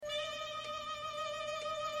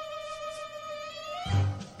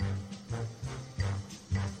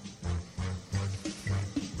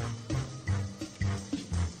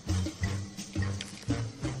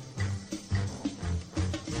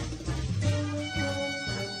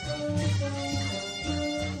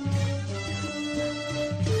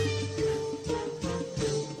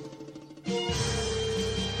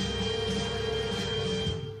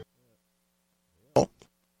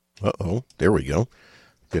Uh-oh, there we go.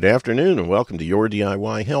 Good afternoon and welcome to Your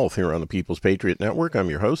DIY Health here on the People's Patriot Network.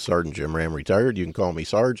 I'm your host, Sergeant Jim Ram, retired. You can call me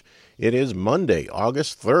Sarge. It is Monday,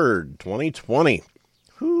 August 3rd, 2020.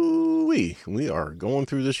 Hoo-wee, we are going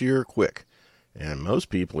through this year quick. And most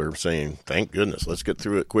people are saying, thank goodness, let's get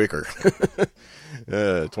through it quicker.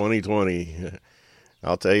 2020,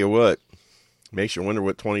 I'll tell you what, makes you wonder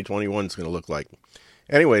what 2021 is going to look like.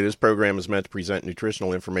 Anyway, this program is meant to present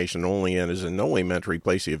nutritional information only and is in no way meant to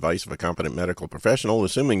replace the advice of a competent medical professional,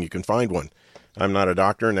 assuming you can find one. I'm not a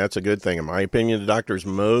doctor, and that's a good thing. In my opinion, the doctors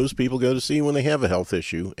most people go to see when they have a health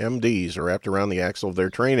issue, MDs, are wrapped around the axle of their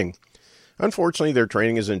training. Unfortunately, their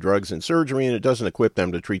training is in drugs and surgery, and it doesn't equip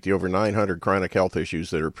them to treat the over 900 chronic health issues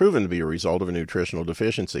that are proven to be a result of a nutritional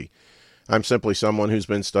deficiency. I'm simply someone who's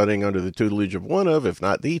been studying under the tutelage of one of, if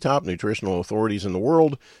not the top nutritional authorities in the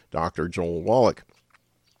world, Dr. Joel Wallach.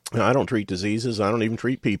 Now, I don't treat diseases. I don't even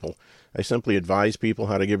treat people. I simply advise people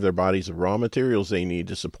how to give their bodies the raw materials they need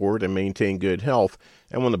to support and maintain good health,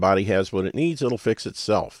 and when the body has what it needs, it'll fix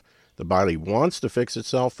itself. The body wants to fix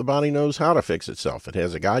itself. The body knows how to fix itself. It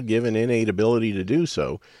has a God-given innate ability to do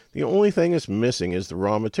so. The only thing it's missing is the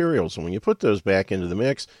raw materials, and when you put those back into the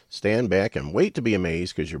mix, stand back and wait to be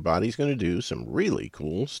amazed because your body's going to do some really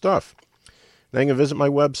cool stuff. Now you can visit my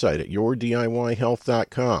website at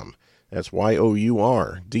yourdiyhealth.com. That's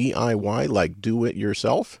Y-O-U-R-D-I-Y, like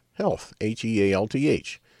do-it-yourself, health,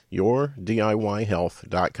 H-E-A-L-T-H,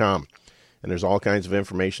 yourdiyhealth.com. And there's all kinds of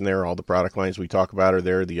information there. All the product lines we talk about are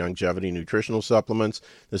there. The longevity nutritional supplements,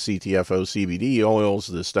 the CTFO CBD oils,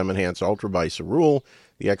 the Stem Enhanced Ultra by Cerule,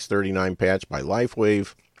 the X39 patch by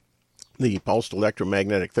LifeWave, the pulsed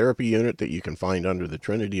electromagnetic therapy unit that you can find under the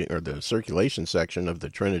Trinity or the circulation section of the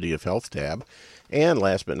Trinity of Health tab. And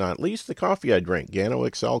last but not least, the coffee I drink, Gano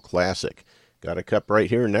XL Classic. Got a cup right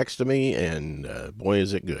here next to me, and boy,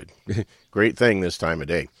 is it good. Great thing this time of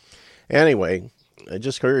day. Anyway, I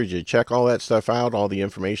just encourage you to check all that stuff out. All the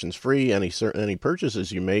information's free. Any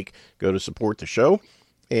purchases you make go to support the show.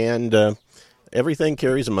 And everything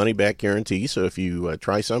carries a money-back guarantee, so if you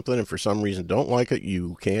try something and for some reason don't like it,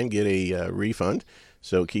 you can get a refund.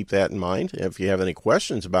 So keep that in mind. If you have any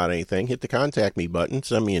questions about anything, hit the Contact Me button,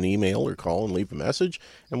 send me an email or call and leave a message,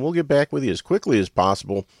 and we'll get back with you as quickly as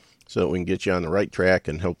possible so that we can get you on the right track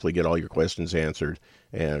and hopefully get all your questions answered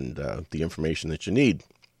and the information that you need.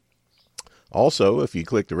 Also, if you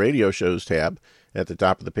click the radio shows tab at the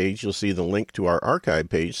top of the page, you'll see the link to our archive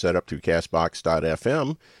page set up through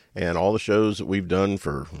castbox.fm and all the shows that we've done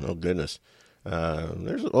for, oh goodness,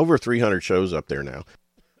 there's over 300 shows up there now.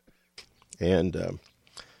 And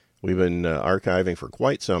we've been archiving for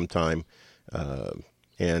quite some time,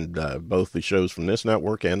 and both the shows from this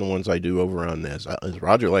network and the ones I do over on this, as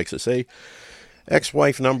Roger likes to say,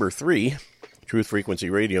 ex-wife number 3, Truth Frequency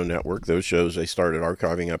Radio Network. Those shows they started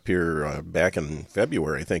archiving up here back in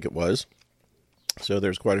February, I think it was. So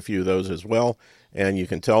there's quite a few of those as well, and you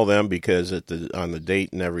can tell them because on the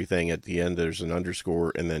date and everything at the end there's an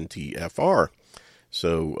underscore and then TFR.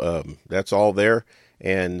 So that's all there.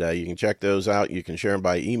 And you can check those out. You can share them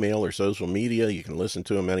by email or social media. You can listen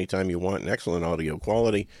to them anytime you want in excellent audio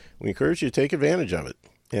quality. We encourage you to take advantage of it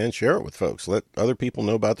and share it with folks. Let other people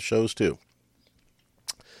know about the shows too.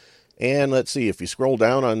 And let's see, if you scroll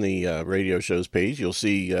down on the radio shows page, you'll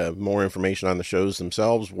see more information on the shows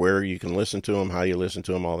themselves, where you can listen to them, how you listen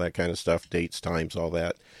to them, all that kind of stuff, dates, times, all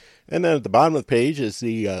that. And then at the bottom of the page is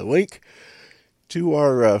the link to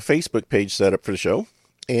our Facebook page set up for the show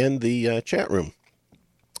and the chat room.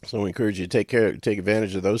 So we encourage you to take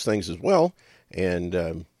advantage of those things as well.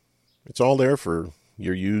 And it's all there for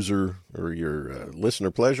your user or your listener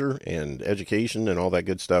pleasure and education and all that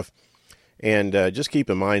good stuff. And just keep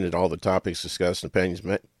in mind that all the topics discussed and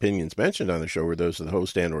opinions mentioned on the show are those of the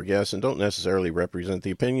host and or guests and don't necessarily represent the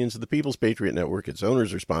opinions of the People's Patriot Network, its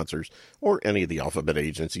owners or sponsors, or any of the alphabet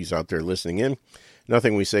agencies out there listening in.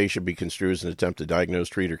 Nothing we say should be construed as an attempt to diagnose,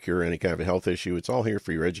 treat, or cure any kind of a health issue. It's all here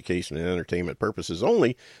for your education and entertainment purposes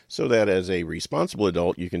only, so that as a responsible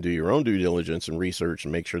adult, you can do your own due diligence and research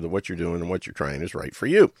and make sure that what you're doing and what you're trying is right for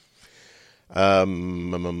you. The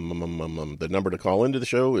number to call into the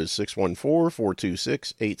show is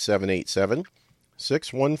 614-426-8787,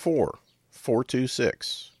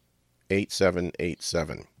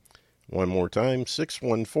 614-426-8787. One more time,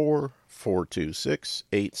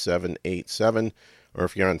 614-426-8787. Or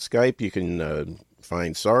if you're on Skype, you can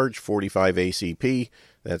find Sarge 45ACP.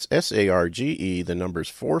 That's SARGE, the numbers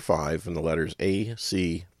 45 and the letters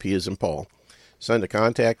ACP as in Paul. Send a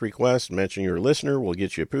contact request, mention you're a listener, we'll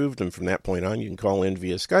get you approved, and from that point on you can call in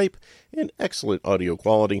via Skype in excellent audio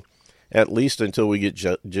quality, at least until we get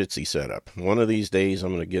Jitsi set up. One of these days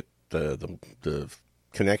I'm going to get the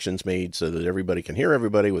connections made so that everybody can hear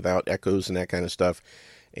everybody without echoes and that kind of stuff,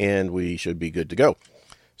 and we should be good to go.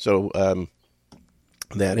 So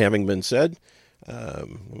that having been said, let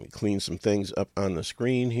me clean some things up on the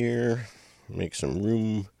screen here, make some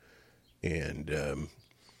room, and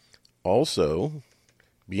also,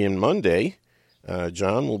 being Monday,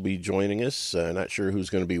 John will be joining us. Not sure who's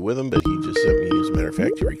going to be with him, but he just sent me, as a matter of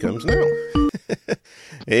fact, here he comes now.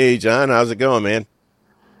 Hey, John, how's it going, man?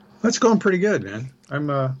 That's going pretty good, man.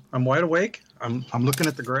 I'm wide awake. I'm looking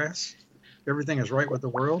at the grass. Everything is right with the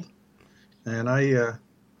world, and I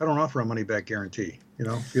don't offer a money back guarantee.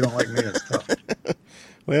 If you don't like me, it's tough.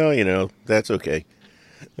 Well, that's okay.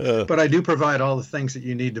 But I do provide all the things that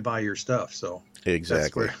you need to buy your stuff. So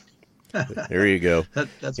exactly. There you go.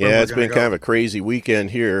 That's it's been kind of a crazy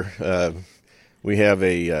weekend here. We have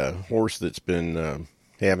a horse that's been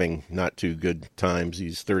having not too good times.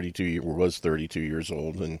 He's 32 years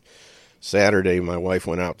old, and Saturday my wife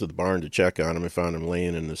went out to the barn to check on him and found him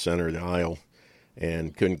laying in the center of the aisle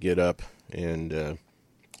and couldn't get up. And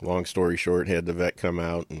long story short, had the vet come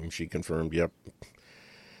out, and she confirmed, yep,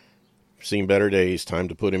 seen better days, time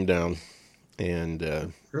to put him down.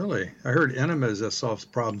 And really, I heard enemas solves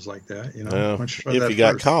problems like that. If you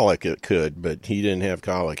got colic, it could, but he didn't have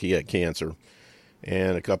colic. He had cancer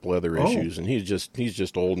and a couple other issues, and he's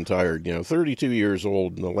just old and tired. 32 years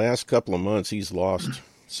old. In the last couple of months, he's lost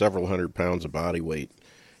several hundred pounds of body weight.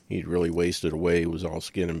 He'd really wasted away. It was all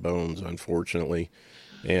skin and bones, unfortunately.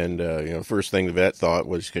 And first thing the vet thought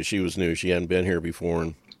was, because she was new, she hadn't been here before,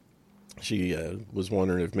 and she was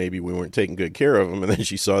wondering if maybe we weren't taking good care of them, and then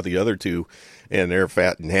she saw the other two, and they're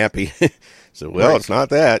fat and happy. So, well, It's not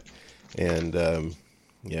that. And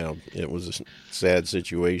it was a sad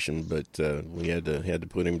situation, but we had to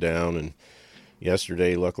put him down. And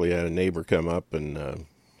yesterday, luckily, I had a neighbor come up and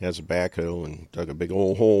has a backhoe and dug a big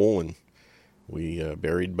old hole, and we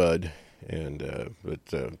buried Bud. And but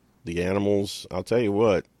the animals, I'll tell you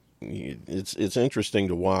what, it's interesting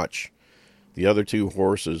to watch. The other two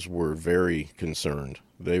horses were very concerned.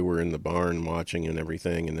 They were in the barn watching and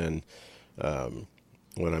everything. And then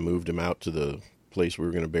when I moved them out to the place we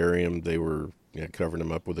were going to bury them, they were covering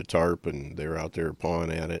them up with a tarp, and they were out there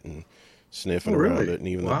pawing at it and sniffing around it. And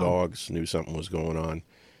even the dogs knew something was going on.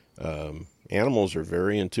 Animals are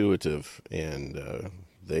very intuitive, and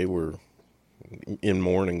they were in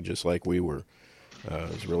mourning just like we were.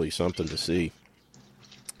 It was really something to see.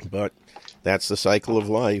 But that's the cycle of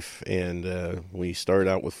life, and we started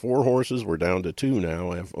out with 4 horses. We're down to 2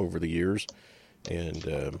 now over the years, and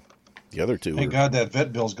the other 2 Thank God that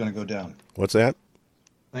vet bill's going to go down. What's that?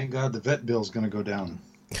 Thank God the vet bill's going to go down.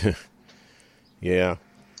 Yeah.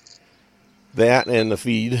 That and the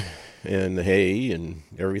feed and the hay and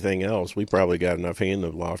everything else. We probably got enough hay in the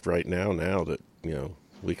loft right now that,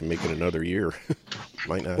 we can make it another year.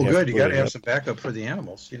 Might not. Well, good. You got to have some backup for the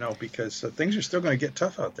animals, because things are still going to get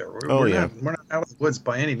tough out there. We're not out of the woods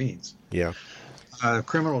by any means. Yeah.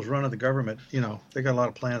 Criminals running the government, they got a lot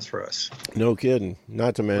of plans for us. No kidding.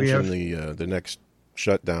 Not to mention the next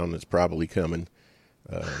shutdown that's probably coming.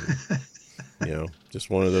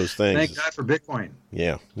 Just one of those things. Thank God for Bitcoin.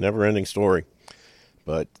 Yeah, never-ending story.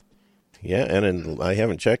 But yeah, and I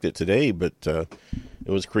haven't checked it today, but it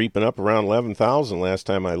was creeping up around 11,000 last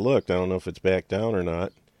time I looked. I don't know if it's back down or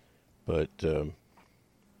not, but let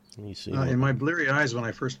me see. In my bleary eyes, when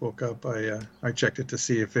I first woke up, I checked it to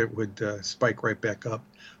see if it would spike right back up,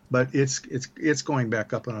 but it's going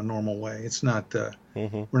back up in a normal way. It's not.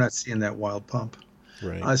 We're not seeing that wild pump.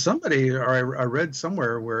 Right. I read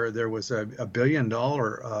somewhere where there was a $1 billion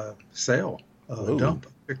sale dump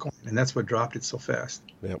of Bitcoin, and that's what dropped it so fast.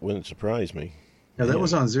 That wouldn't surprise me. Yeah, that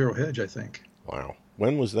was on Zero Hedge, I think. Wow.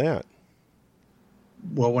 When was that?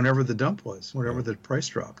 Well, whenever the dump was, whenever the price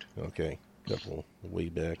dropped. Okay. Couple way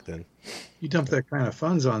back then. You dump that kind of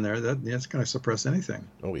funds on there, that's going to suppress anything.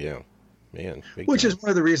 Oh, yeah. Man. Which is one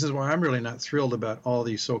of the reasons why I'm really not thrilled about all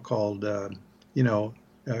these so-called,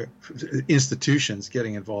 institutions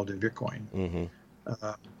getting involved in Bitcoin. Mm-hmm.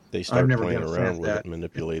 They start playing around with it,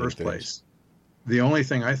 manipulating things. Place. The only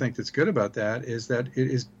thing I think that's good about that is that it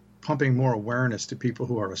is pumping more awareness to people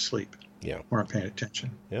who are asleep. Yeah. Who aren't paying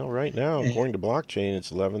attention. Yeah, right now, according to blockchain,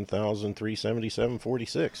 it's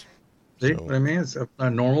 11,377.46. See what I mean? It's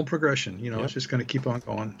a normal progression. It's just going to keep on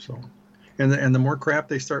going. So, and the more crap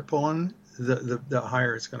they start pulling, the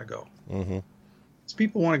higher it's going to go. Mm-hmm. So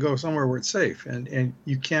people want to go somewhere where it's safe, and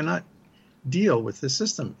you cannot deal with this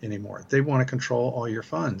system anymore. They want to control all your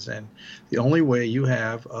funds, and the only way you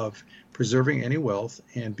have of preserving any wealth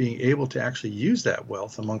and being able to actually use that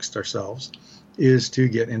wealth amongst ourselves is to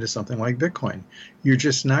get into something like Bitcoin. You're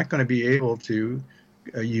just not going to be able to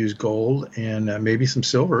use gold and maybe some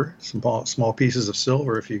silver, some small pieces of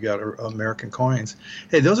silver if you got American coins.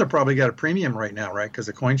 Hey, those are probably got a premium right now, right? Because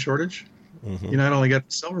of coin shortage. You not only got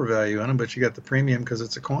the silver value in them, but you got the premium because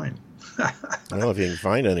it's a coin. I don't know if you can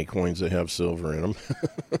find any coins that have silver in them.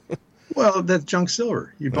 Well, that's junk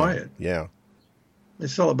silver. You buy it. Yeah. They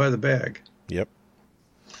sell it by the bag. Yep.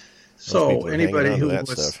 So anybody who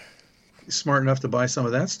was smart enough to buy some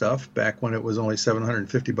of that stuff back when it was only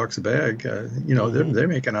 $750 a bag, they're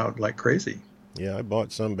making out like crazy. Yeah, I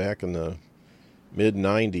bought some back in the mid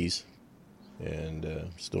 90s and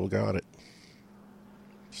still got it.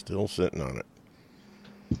 Still sitting on it.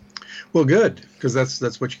 Well, good, because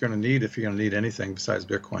that's what you're going to need if you're going to need anything besides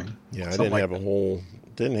Bitcoin. Yeah, I didn't have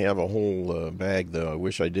a whole bag though. I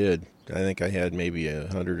wish I did. I think I had maybe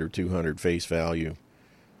 100 or 200 face value,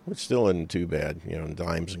 which still isn't too bad,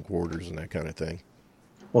 dimes and quarters and that kind of thing.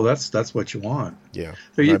 Well, that's what you want. Yeah.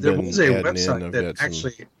 There was a website that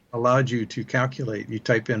actually allowed you to calculate. You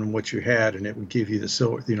type in what you had, and it would give you the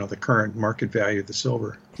silver, the current market value of the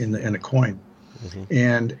silver in the coin. Mm-hmm.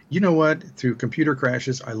 And you know what? Through computer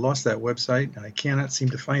crashes, I lost that website, and I cannot seem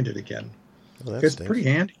to find it again. Well, it's pretty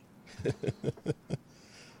handy.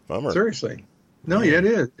 Bummer. Seriously. No, yeah, it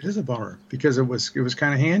is. It is a bummer because it was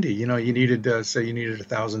kind of handy. You needed say you needed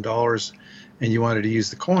 $1,000 and you wanted to use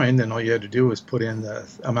the coin, then all you had to do was put in the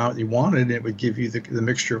amount you wanted, and it would give you the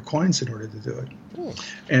mixture of coins in order to do it. Cool.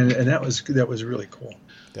 And that was really cool.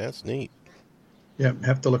 That's neat. Yeah,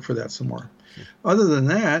 have to look for that some more. Other than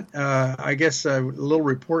that, I guess a little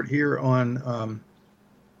report here on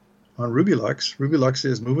Rubiluxe. Rubiluxe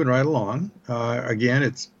is moving right along. Again,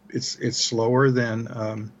 it's slower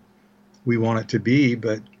than we want it to be,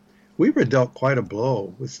 but we were dealt quite a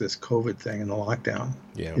blow with this COVID thing and the lockdown.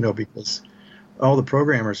 Yeah. Because all the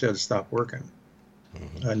programmers had to stop working.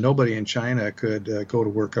 Mm-hmm. Nobody in China could go to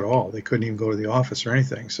work at all. They couldn't even go to the office or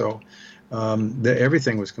anything. So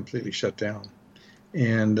everything was completely shut down.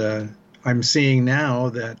 And I'm seeing now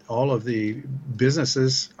that all of the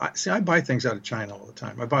businesses, I buy things out of China all the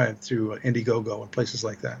time. I buy it through Indiegogo and places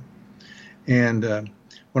like that. And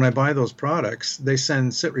when I buy those products, they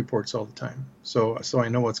send sit reports all the time. So I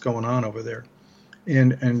know what's going on over there.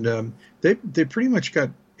 And they pretty much got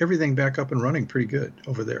everything back up and running pretty good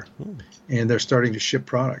over there. And they're starting to ship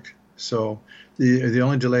product. So the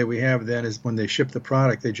only delay we have then is when they ship the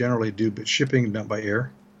product, they generally do shipping not by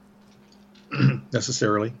air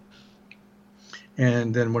necessarily.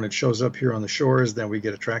 And then when it shows up here on the shores, then we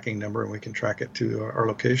get a tracking number and we can track it to our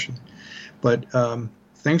location. But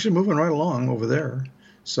things are moving right along over there.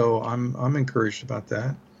 So I'm encouraged about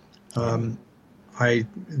that.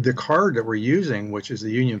 The card that we're using, which is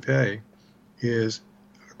the Union Pay, is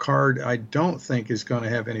a card I don't think is going to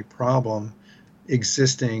have any problem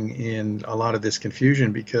existing in a lot of this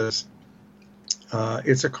confusion because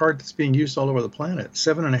it's a card that's being used all over the planet.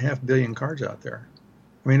 7.5 billion cards out there.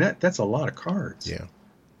 I mean, that's a lot of cards. Yeah.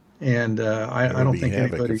 And I don't think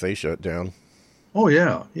anybody. If they shut down. Oh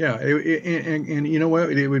yeah. And you know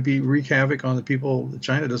what? It would be wreak havoc on the people that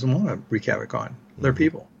China doesn't want to wreak havoc on. Their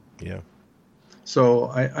people. Yeah.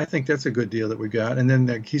 So I think that's a good deal that we got. And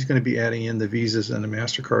then he's going to be adding in the Visas and the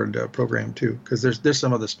MasterCard program too, because there's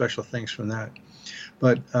some other special things from that.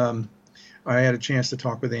 But I had a chance to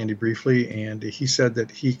talk with Andy briefly, and he said that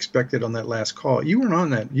he expected on that last call. You weren't on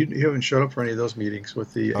that. You haven't showed up for any of those meetings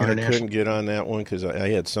with the international. I couldn't get on that one because I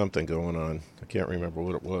had something going on. I can't remember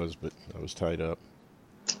what it was, but I was tied up.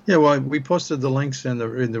 Yeah, well, we posted the links in the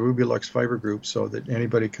Rubiluxe Fiber group so that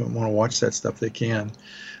anybody can want to watch that stuff, they can.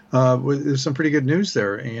 There's some pretty good news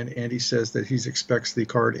there, and Andy says that he expects the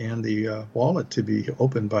card and the wallet to be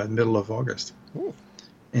open by the middle of August. Ooh.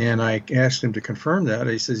 And I asked him to confirm that.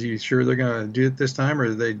 He says, "You sure they're going to do it this time, or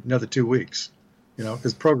are they another 2 weeks?"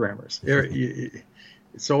 Because programmers,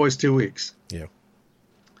 it's always 2 weeks. Yeah.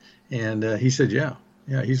 And he said, "Yeah,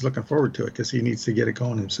 he's looking forward to it because he needs to get it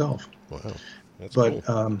going himself." Wow, that's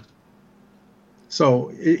cool.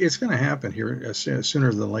 So it's going to happen here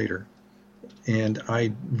sooner than later. And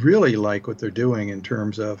I really like what they're doing in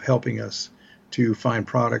terms of helping us to find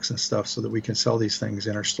products and stuff so that we can sell these things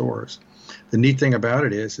in our stores. The neat thing about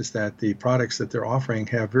it is that the products that they're offering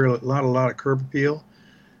have a lot of curb appeal.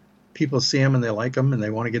 People see them and they like them and they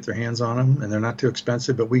want to get their hands on them, and they're not too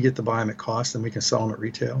expensive, but we get to buy them at cost and we can sell them at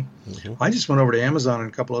retail. Mm-hmm. I just went over to Amazon and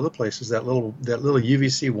a couple other places, that little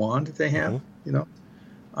UVC wand that they have,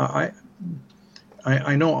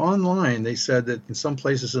 I know online they said that in some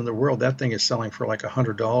places in the world that thing is selling for like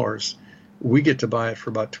 $100. We get to buy it for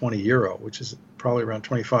about €20, which is probably around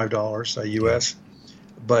 $25 US.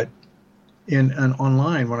 But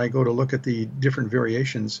online, when I go to look at the different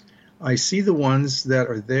variations, I see the ones that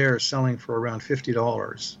are there selling for around $50,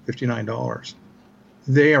 $59.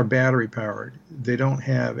 They are battery powered. They don't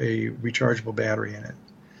have a rechargeable battery in it.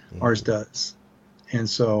 Mm-hmm. Ours does. And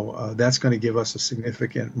so that's going to give us a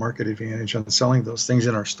significant market advantage on selling those things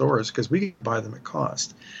in our stores because we can buy them at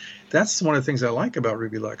cost. That's one of the things I like about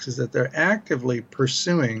Rubiluxe is that they're actively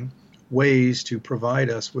pursuing ways to provide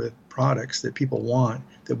us with products that people want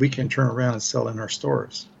that we can turn around and sell in our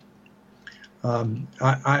stores.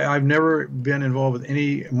 I've never been involved with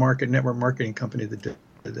any network marketing company that did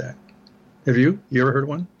that. Have you? You ever heard of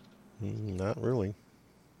one? Not really.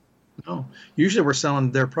 No. Usually we're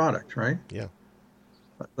selling their product, right? Yeah.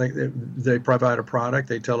 Like they provide a product,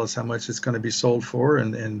 they tell us how much it's going to be sold for,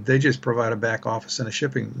 and they just provide a back office and a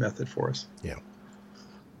shipping method for us. Yeah.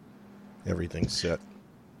 Everything's set.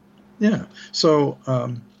 Yeah. So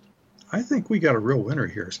I think we got a real winner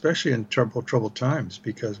here, especially in troubled times,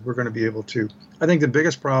 because we're going to be able to. I think the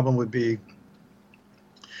biggest problem would be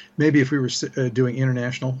maybe if we were doing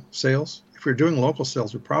international sales. If we're doing local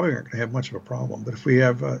sales, we probably aren't going to have much of a problem. But if we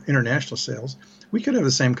have international sales, we could have the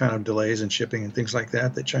same kind of delays in shipping and things like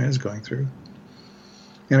that China's going through.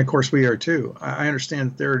 And of course, we are too. I understand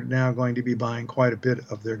that they're now going to be buying quite a bit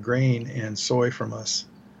of their grain and soy from us.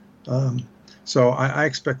 So I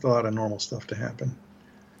expect a lot of normal stuff to happen.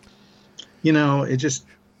 You know, it's just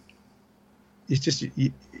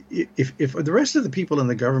if the rest of the people in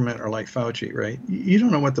the government are like Fauci, right? You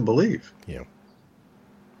don't know what to believe. Yeah.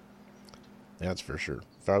 That's for sure.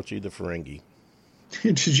 Fauci the Ferengi.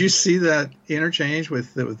 Did you see that interchange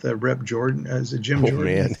with the Rep Jordan as Jim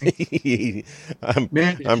Jordan?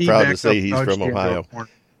 Man, I'm proud to say he's from Ohio.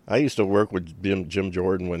 I used to work with Jim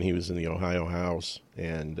Jordan when he was in the Ohio House,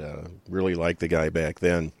 and really liked the guy back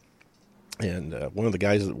then. And one of the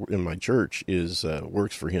guys in my church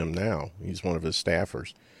works for him now. He's one of his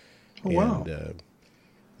staffers. Oh, wow. And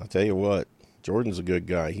I'll tell you what, Jordan's a good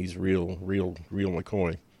guy. He's real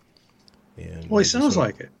McCoy. And well, he sounds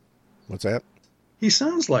like it. What's that? He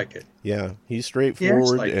sounds like it. Yeah, he's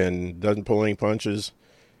straightforward and doesn't pull any punches,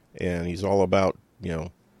 and he's all about,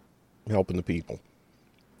 helping the people.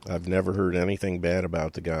 I've never heard anything bad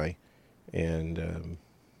about the guy, and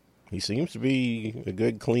he seems to be a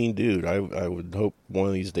good, clean dude. I would hope one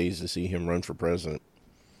of these days to see him run for president,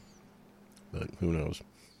 but who knows?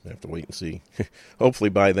 I have to wait and see. Hopefully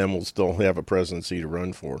by then we'll still have a presidency to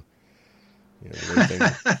run for.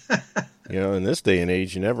 In this day and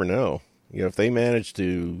age, you never know. If they manage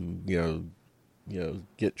to,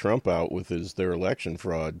 get Trump out with their election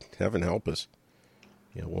fraud, heaven help us.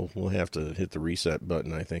 We'll have to hit the reset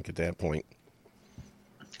button, I think, at that point.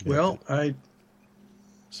 Well,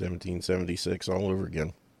 1776 all over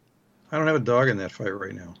again. I don't have a dog in that fight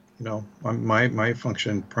right now. My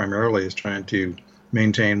function primarily is trying to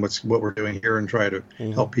maintain what we're doing here and try to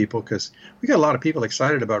help people, because we got a lot of people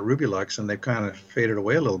excited about Rubiluxe, and they've kind of faded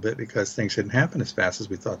away a little bit because things didn't happen as fast as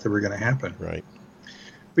we thought they were going to happen. Right.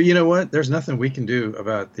 But you know what? There's nothing we can do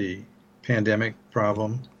about the pandemic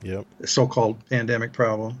problem. Yep. The so-called pandemic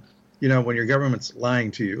problem. When your government's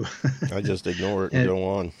lying to you. I just ignore it and go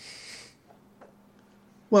on.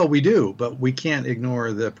 Well, we do, but we can't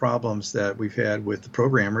ignore the problems that we've had with the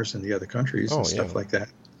programmers in the other countries and stuff like that.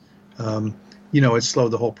 It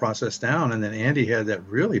slowed the whole process down, and then Andy had that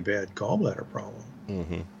really bad gallbladder problem.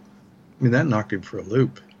 Mm-hmm. I mean, that knocked him for a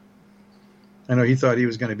loop. I know he thought he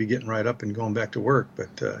was going to be getting right up and going back to work,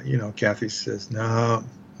 but, Kathy says, no,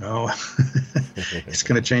 it's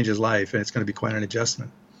going to change his life, and it's going to be quite an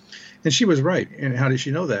adjustment. And she was right. And how did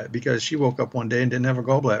she know that? Because she woke up one day and didn't have a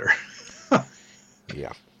gallbladder.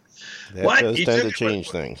 Yeah. That does tend to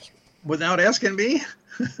change things. Without asking me?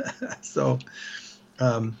 So,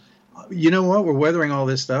 you know what? We're weathering all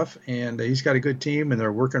this stuff, and he's got a good team, and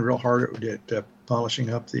they're working real hard at polishing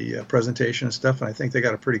up the presentation and stuff, and I think they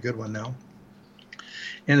got a pretty good one now.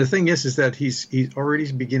 And the thing is that he's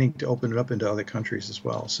already beginning to open it up into other countries as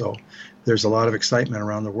well. So there's a lot of excitement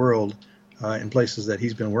around the world in places that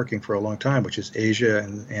he's been working for a long time, which is Asia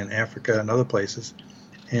and Africa and other places.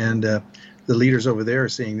 And the leaders over there are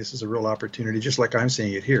seeing this as a real opportunity, just like I'm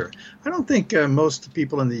seeing it here. I don't think most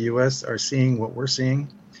people in the U.S. are seeing what we're seeing.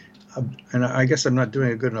 And I guess I'm not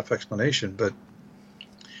doing a good enough explanation, but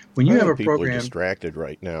when you have a program... People are distracted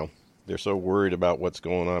right now. They're so worried about what's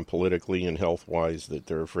going on politically and health-wise that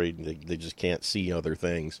they're afraid they just can't see other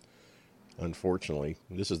things. Unfortunately,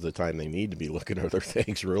 this is the time they need to be looking at other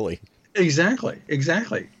things, really. Exactly.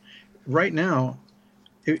 Right now,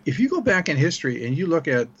 if you go back in history and you look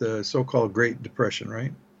at the so-called Great Depression,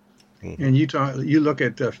 right? Mm-hmm. And you look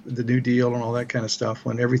at the New Deal and all that kind of stuff,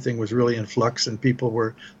 when everything was really in flux and people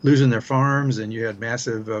were losing their farms and you had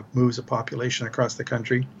massive moves of population across the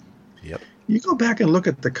country. Yep. You go back and look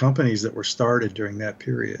at the companies that were started during that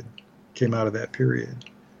period, came out of that period.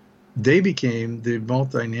 They became the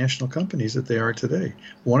multinational companies that they are today.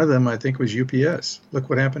 One of them, I think, was UPS. Look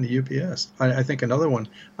what happened to UPS. I think another one,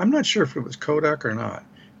 I'm not sure if it was Kodak or not,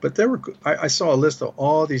 but I saw a list of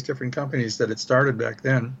all these different companies that had started back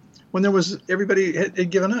then when everybody had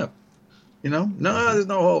given up. No, there's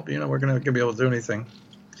no hope. We're going to be able to do anything.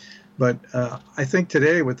 But I think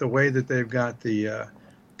today, with the way that they've got the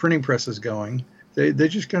printing presses going, they're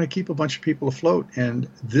just going to keep a bunch of people afloat. And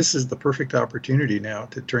this is the perfect opportunity now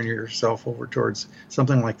to turn yourself over towards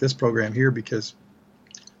something like this program here, because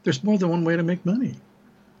there's more than one way to make money.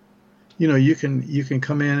 You can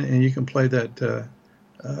come in and you can play that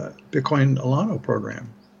Bitcoin Lotto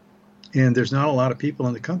program. And there's not a lot of people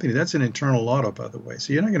in the company. That's an internal lotto, by the way.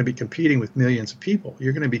 So you're not going to be competing with millions of people.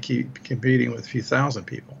 You're going to be competing with a few thousand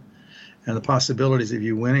people. And the possibilities of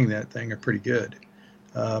you winning that thing are pretty good.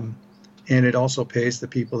 And it also pays the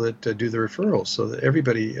people that do the referrals, so that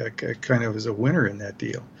everybody kind of is a winner in that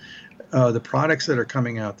deal. The products that are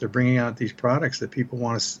coming out, they're bringing out these products that people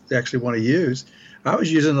actually want to use. I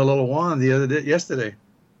was using the little wand yesterday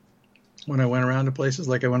when I went around to places,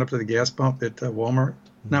 like I went up to the gas pump at Walmart,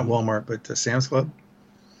 not Walmart, but Sam's Club.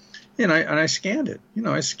 And I scanned it.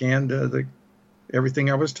 I scanned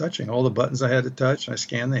everything I was touching, all the buttons I had to touch. I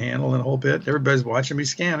scanned the handle and a whole bit. Everybody's watching me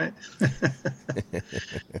scan it.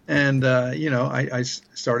 And, I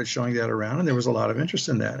started showing that around, and there was a lot of interest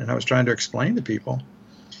in that. And I was trying to explain to people,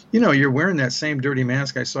 you're wearing that same dirty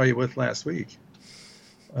mask I saw you with last week.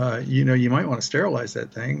 You might want to sterilize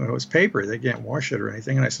that thing. Well, it was paper. They can't wash it or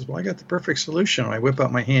anything. And I said, well, I got the perfect solution. I whip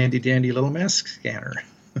out my handy dandy little mask scanner.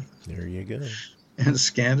 There you go. And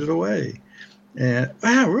scanned it away. And,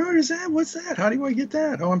 where is that? What's that? How do I get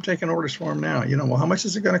that? Oh, I'm taking orders for them now. Well, how much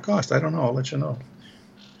is it going to cost? I don't know. I'll let you know.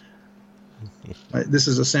 This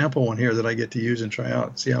is a sample one here that I get to use and try out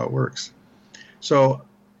and see how it works. So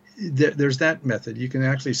there's that method. You can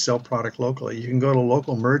actually sell product locally. You can go to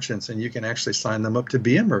local merchants and you can actually sign them up to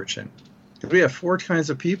be a merchant. We have 4 kinds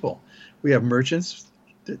of people. We have merchants.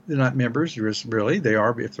 They're not members, really. They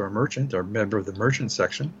are, if they're a merchant, they're a member of the merchant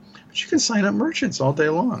section. But you can sign up merchants all day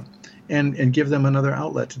long and give them another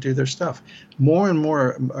outlet to do their stuff. More and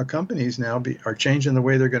more companies now are changing the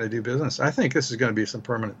way they're going to do business. I think this is going to be some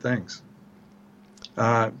permanent things.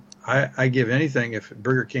 I give anything if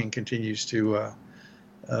Burger King continues to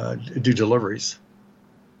do deliveries.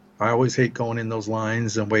 I always hate going in those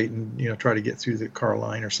lines and waiting, try to get through the car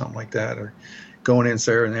line or something like that, or going in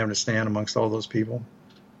there and having to stand amongst all those people,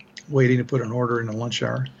 waiting to put an order in the lunch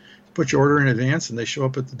hour. Put your order in advance and they show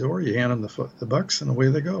up at the door. You hand them the bucks and away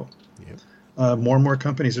they go. Yep. More and more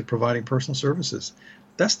companies are providing personal services.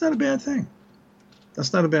 That's not a bad thing.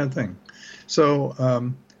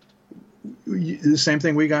 So the same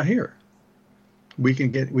thing we got here. We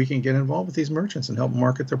can get involved with these merchants and help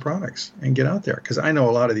market their products and get out there. Because I know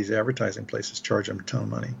a lot of these advertising places charge them a ton of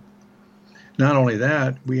money. Not only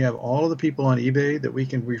that, we have all of the people on eBay that we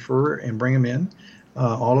can refer and bring them in.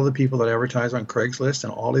 All of the people that advertise on Craigslist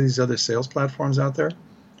and all of these other sales platforms out there.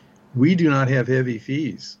 We do not have heavy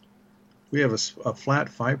fees. We have a flat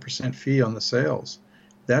 5% fee on the sales.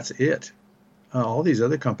 That's it. All these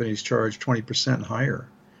other companies charge 20% and higher.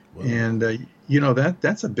 Wow. And,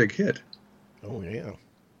 that's a big hit. Oh, yeah.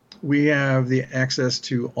 We have the access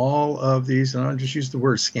to all of these, and I'll just use the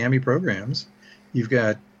word scammy programs. You've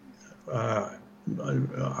got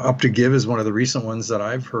Up to Give is one of the recent ones that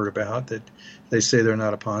I've heard about that they say they're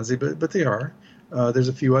not a Ponzi, but they are. There's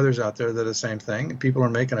a few others out there that are the same thing. People are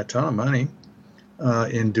making a ton of money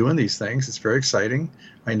in doing these things. It's very exciting.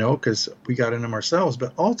 I know because we got in them ourselves,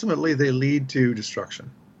 but ultimately they lead to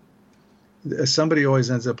destruction. Somebody always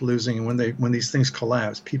ends up losing, and when these things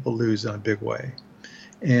collapse, people lose in a big way.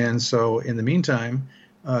 And so in the meantime,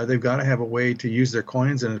 they've got to have a way to use their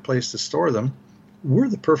coins and a place to store them. We're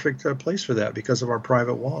the perfect place for that because of our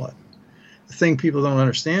private wallet. The thing people don't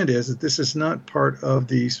understand is that this is not part of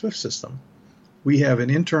the SWIFT system. We have an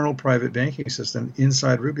internal private banking system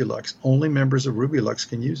inside Rubiluxe. Only members of Rubiluxe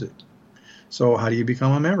can use it. So how do you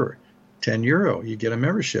become a member? €10, you get a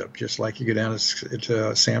membership, just like you go down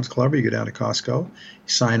to Sam's Club or you go down to Costco, you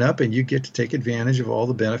sign up and you get to take advantage of all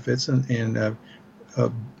the benefits and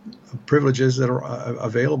privileges that are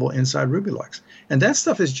available inside Rubiluxe. And that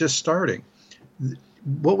stuff is just starting.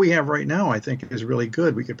 What we have right now, I think, is really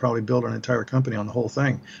good. We could probably build an entire company on the whole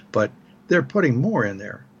thing, but they're putting more in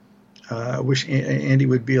there. I wish Andy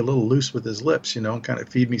would be a little loose with his lips, and kind of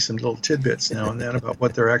feed me some little tidbits now and then about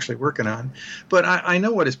what they're actually working on. But I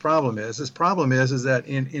know what his problem is. His problem is that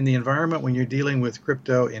in the environment when you're dealing with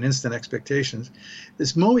crypto and instant expectations,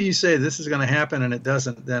 this moment you say this is going to happen and it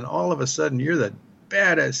doesn't, then all of a sudden you're the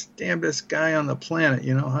baddest, damnedest guy on the planet.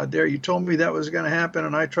 How dare you told me that was going to happen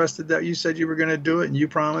and I trusted that. You said you were going to do it and you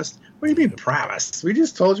promised. What do you mean promised? We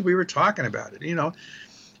just told you we were talking about it,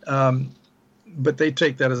 But they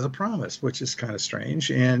take that as a promise, which is kind of strange.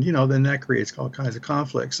 And, then that creates all kinds of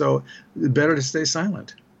conflict. So better to stay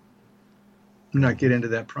silent and not get into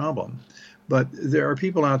that problem. But there are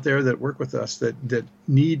people out there that work with us that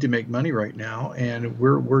need to make money right now. And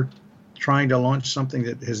we're trying to launch something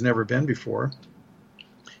that has never been before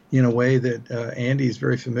in a way that Andy is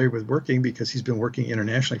very familiar with working because he's been working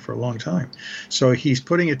internationally for a long time. So he's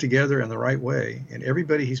putting it together in the right way. And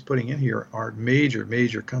everybody he's putting in here are major,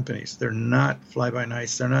 major companies. They're not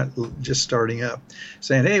fly-by-nights. They're not just starting up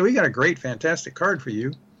saying, hey, we got a great, fantastic card for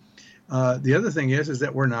you. The other thing is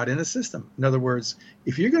that we're not in a system. In other words,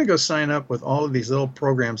 if you're going to go sign up with all of these little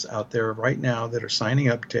programs out there right now that are signing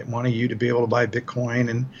up to wanting you to be able to buy Bitcoin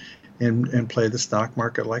and play the stock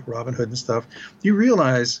market like Robinhood and stuff, you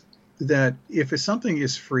realize that if something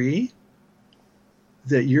is free,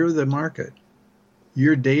 that you're the market.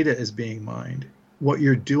 Your data is being mined. What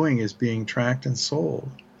you're doing is being tracked and sold.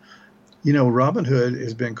 Robinhood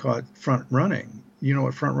has been caught front running. You know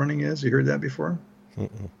what front running is? You heard that before?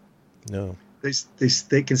 Mm-mm. No.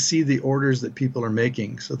 They can see the orders that people are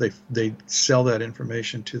making, so they sell that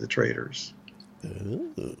information to the traders.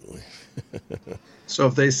 So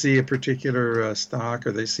if they see a particular stock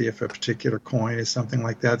or they see if a particular coin is something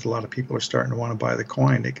like that, a lot of people are starting to want to buy the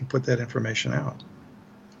coin. They can put that information out.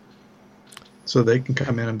 So they can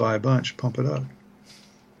come in and buy a bunch, pump it up.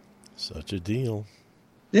 Such a deal.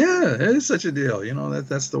 Yeah, it is such a deal.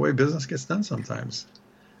 That's the way business gets done sometimes.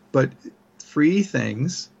 But free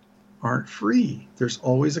things aren't free. There's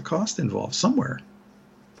always a cost involved somewhere.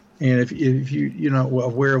 And if you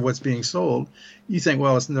aware of what's being sold, you think,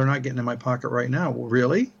 well, they're not getting in my pocket right now. Well,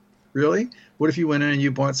 really? What if you went in and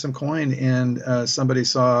you bought some coin and somebody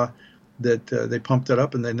saw that they pumped it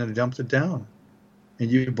up and then they dumped it down,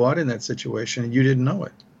 and you bought in that situation and you didn't know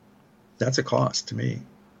it? That's a cost to me.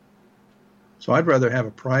 So I'd rather have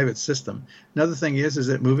a private system. Another thing is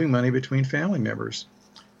that moving money between family members,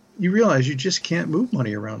 you realize you just can't move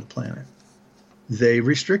money around the planet. They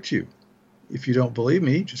restrict you. If you don't believe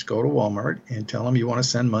me, just go to Walmart and tell them you want to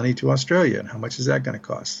send money to Australia. And how much is that going to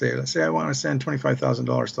cost? Let's say I want to send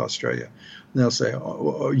 $25,000 to Australia. And they'll say,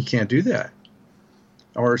 oh, you can't do that.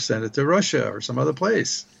 Or send it to Russia or some other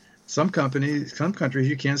place. Some countries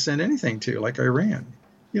you can't send anything to, like Iran.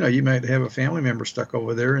 You might have a family member stuck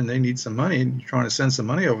over there and they need some money and you're trying to send some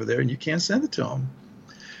money over there and you can't send it to them.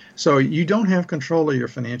 So you don't have control of your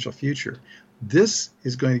financial future. This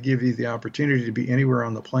is going to give you the opportunity to be anywhere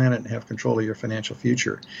on the planet and have control of your financial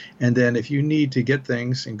future. And then if you need to get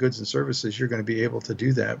things and goods and services, you're going to be able to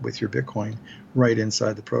do that with your Bitcoin right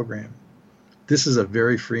inside the program. This is a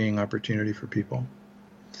very freeing opportunity for people.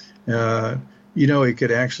 It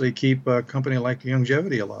could actually keep a company like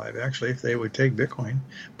Longevity alive, actually, if they would take Bitcoin.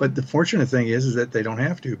 But the fortunate thing is that they don't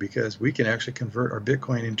have to, because we can actually convert our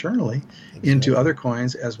Bitcoin internally into other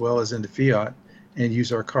coins as well as into fiat, and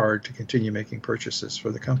use our card to continue making purchases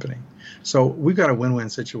for the company. So we've got a win-win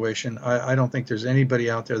situation. I don't think there's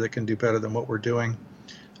anybody out there that can do better than what we're doing.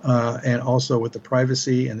 And also with the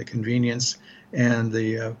privacy and the convenience and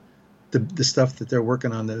the stuff that they're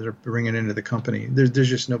working on that they're bringing into the company. There's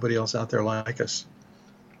just nobody else out there like us.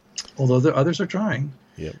 Although the others are trying.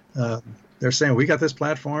 Yep. They're saying, we got this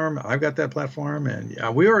platform, I've got that platform, and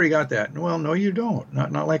we already got that. Well, no, you don't.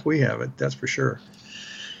 Not like we have it, that's for sure.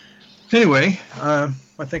 Anyway, I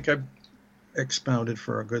think I've expounded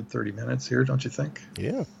for a good 30 minutes here, don't you think?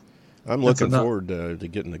 Yeah. I'm looking forward to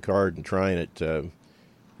getting the card and trying it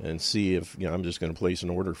and see if, I'm just going to place an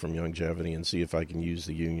order from Longevity and see if I can use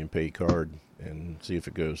the Union Pay card and see if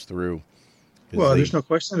it goes through. Well, there's no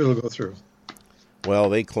question it'll go through. Well,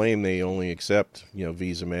 they claim they only accept,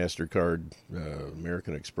 Visa, MasterCard,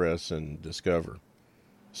 American Express, and Discover.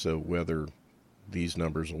 So whether these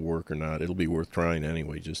numbers will work or not, it'll be worth trying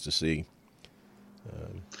anyway, just to see.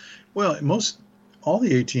 Well, all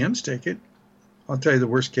the ATMs take it. I'll tell you, the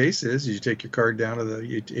worst case is you take your card down to the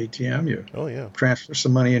ATM, you transfer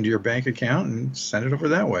some money into your bank account and send it over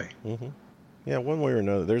that way. Mm-hmm. Yeah, one way or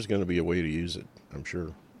another, there's going to be a way to use it, I'm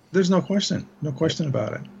sure. There's no question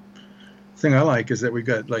about it. The thing I like is that we've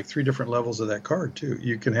got like 3 different levels of that card too.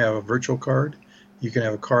 You can have a virtual card, you can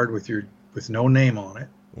have a card with no name on it,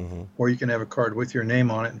 Mm-hmm. or you can have a card with your name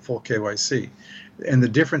on it and full KYC. And the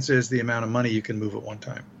difference is the amount of money you can move at one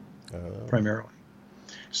time, primarily.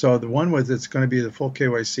 So the one with it's going to be the full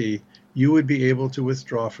KYC, you would be able to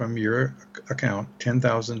withdraw from your account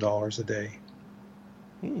 $10,000 a day.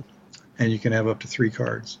 And you can have up to 3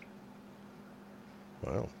 cards.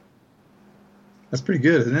 Wow. That's pretty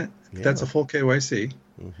good, isn't it? Yeah. That's a full KYC.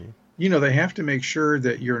 Mm-hmm. You know, they have to make sure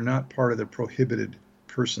that you're not part of the prohibited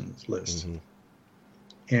persons list. Mm-hmm.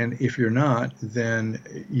 And if you're not, then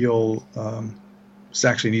you'll, it's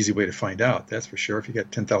actually an easy way to find out, that's for sure. If you got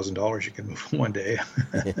 $10,000, you can move in one day.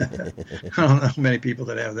 I don't know many people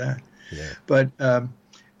that have that. Yeah. But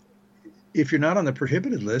if you're not on the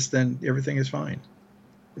prohibited list, then everything is fine.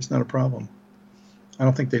 It's not a problem. I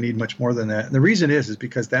don't think they need much more than that. And the reason is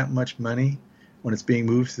because that much money, when it's being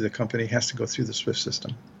moved through the company, has to go through the SWIFT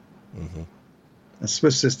system. Mm-hmm. The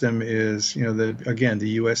SWIFT system is, you know, the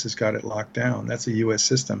U.S. has got it locked down. That's a U.S.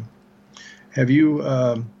 system. Have you,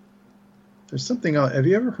 there's something else. Have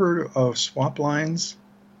you ever heard of swap lines?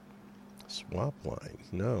 Swap line?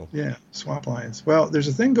 No. Yeah, swap lines. Well, there's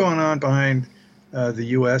a thing going on behind the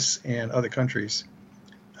U.S. and other countries.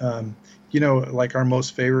 You know, like our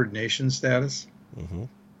most favored nation status. Mm-hmm.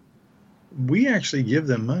 We actually give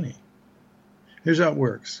them money. Here's how it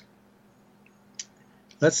works.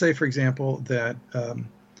 Let's say, for example, that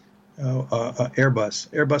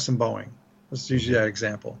Airbus and Boeing. Let's use that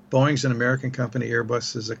example. Boeing's an American company.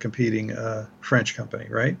 Airbus is a competing French company,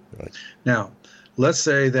 right? Right. Now, let's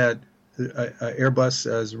say that Airbus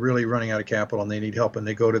is really running out of capital and they need help, and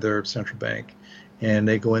they go to their central bank. And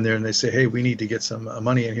they go in there and they say, hey, we need to get some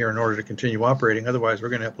money in here in order to continue operating. Otherwise, we're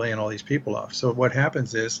going to have to lay all these people off. So what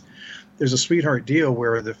happens is there's a sweetheart deal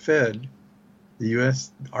where the Fed, the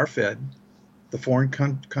U.S., our Fed, the foreign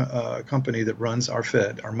company that runs our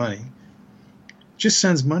Fed, our money, just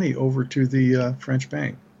sends money over to the French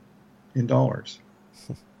bank in dollars.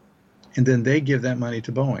 And then they give that money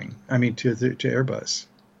to Boeing, to Airbus.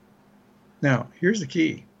 Now, here's the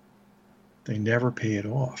key. They never pay it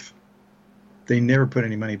off. They never put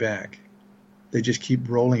any money back. They just keep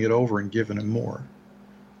rolling it over and giving them more.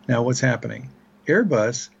 Now, what's happening?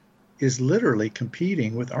 Airbus is literally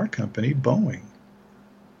competing with our company, Boeing.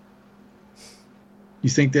 You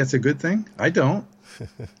think that's a good thing? I don't.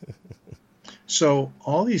 So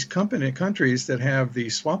all these countries that have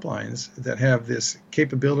these swap lines, that have this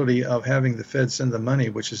capability of having the Fed send the money,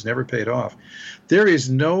 which is never paid off, there is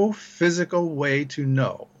no physical way to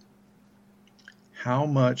know how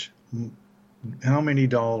many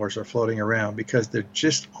dollars are floating around, because they're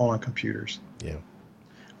just all on computers. Yeah.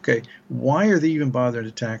 Okay, why are they even bothering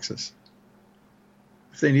to tax us?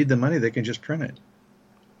 If they need the money, they can just print it.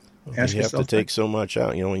 Well, you have to take so much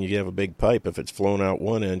out. You know, when you have a big pipe, if it's flown out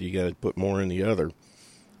one end, you got to put more in the other.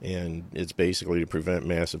 And it's basically to prevent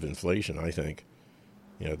massive inflation, I think.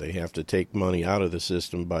 You know, they have to take money out of the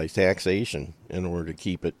system by taxation in order to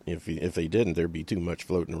keep it. If they didn't, there'd be too much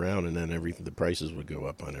floating around, and then the prices would go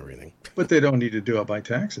up on everything. But they don't need to do it by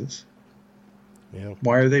taxes. Yeah.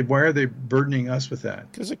 Why are they burdening us with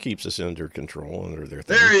that? Because it keeps us under control, under their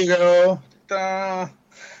thumb. There you go. Duh.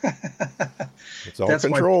 It's all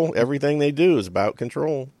control. Everything they do is about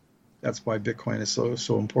control. That's why Bitcoin is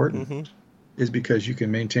so important. Mm-hmm. Is because you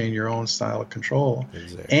can maintain your own style of control.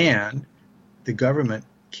 Exactly. And the government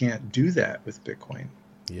can't do that with Bitcoin.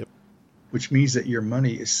 Yep. Which means that your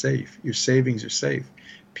money is safe. Your savings are safe.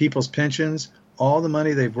 People's pensions, all the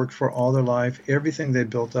money they've worked for all their life, everything they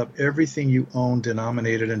built up, everything you own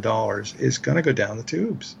denominated in dollars is going to go down the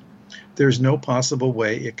tubes. There's no possible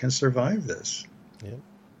way it can survive this. Yep.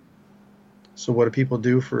 So what do people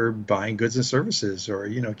do for buying goods and services, or,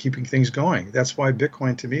 keeping things going? That's why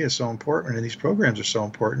Bitcoin to me is so important, and these programs are so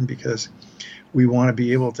important, because we want to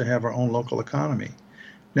be able to have our own local economy.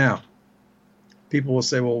 Now, people will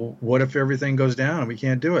say, well, what if everything goes down and we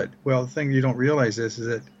can't do it? Well, the thing you don't realize is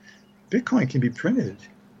that Bitcoin can be printed.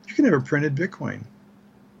 You can have a printed Bitcoin.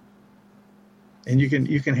 And you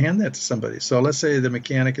can hand that to somebody. So let's say the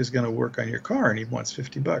mechanic is going to work on your car and he wants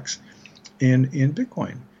 $50 in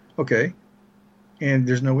Bitcoin. Okay. And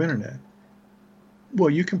there's no internet. Well,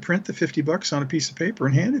 you can print the $50 on a piece of paper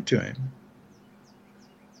and hand it to him.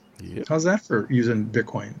 Yep. How's that for using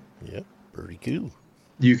Bitcoin? Yep, pretty cool.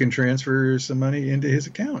 You can transfer some money into his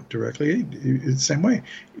account directly the same way.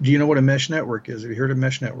 Do you know what a mesh network is? Have you heard of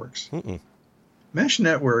mesh networks? Mm-mm. Mesh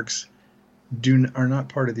networks are not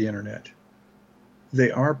part of the internet.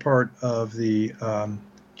 They are part of the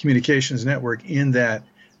communications network, in that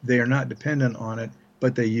they are not dependent on it,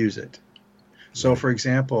 but they use it. So, for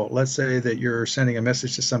example, let's say that you're sending a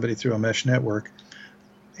message to somebody through a mesh network,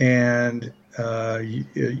 and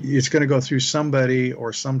it's going to go through somebody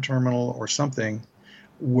or some terminal or something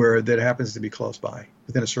where that happens to be close by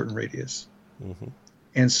within a certain radius. Mm-hmm.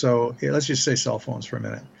 And so let's just say cell phones for a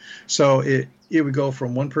minute. So it would go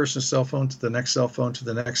from one person's cell phone to the next cell phone to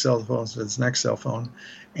the next cell phone to the next cell phone,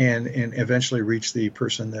 and eventually reach the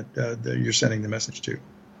person that you're sending the message to.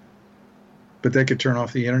 But they could turn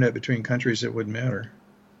off the internet between countries. It wouldn't matter,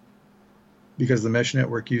 because the mesh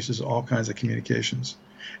network uses all kinds of communications.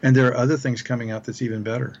 And there are other things coming out that's even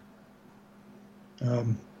better.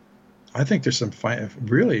 I think there's some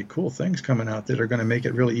really cool things coming out that are going to make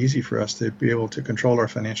it really easy for us to be able to control our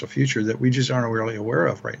financial future that we just aren't really aware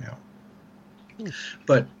of right now.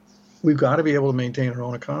 But we've got to be able to maintain our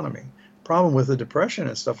own economy. Problem with the Depression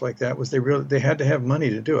and stuff like that was they had to have money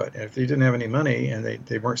to do it. And if you didn't have any money and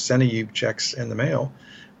they weren't sending you checks in the mail,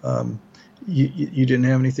 you didn't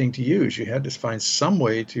have anything to use. You had to find some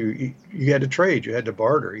way you had to trade, you had to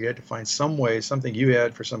barter, you had to find some way, something you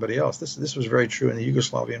had for somebody else. This was very true in the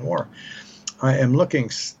Yugoslavian War. I am looking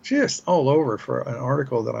just all over for an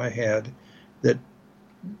article that I had that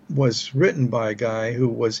was written by a guy who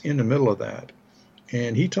was in the middle of that.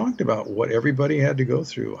 And he talked about what everybody had to go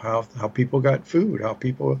through, how people got food, how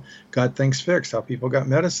people got things fixed, how people got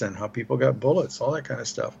medicine, how people got bullets, all that kind of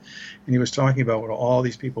stuff. And he was talking about what all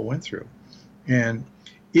these people went through. And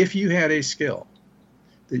if you had a skill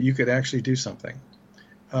that you could actually do something,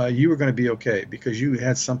 you were going to be okay because you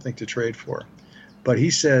had something to trade for. But he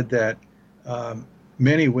said that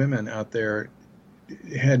many women out there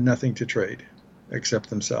had nothing to trade except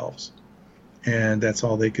themselves. And that's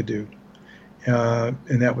all they could do.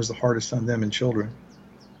 And that was the hardest on them and children.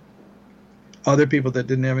 Other people that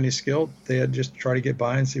didn't have any skill, they had just try to get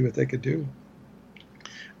by and see what they could do.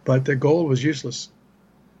 But the gold was useless.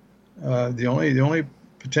 The only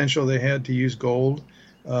potential they had to use gold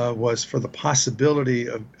was for the possibility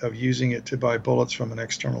of using it to buy bullets from an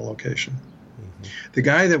external location. Mm-hmm. The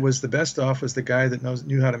guy that was the best off was the guy that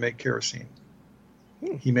knew how to make kerosene.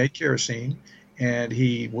 He made kerosene, and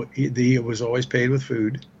he was always paid with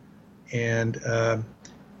food. And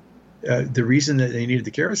the reason that they needed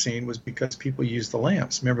the kerosene was because people used the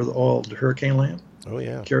lamps. Remember the old hurricane lamp? Oh,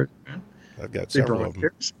 yeah. I've got they several of them.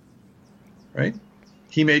 Kerosene, right?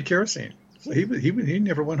 He made kerosene. So he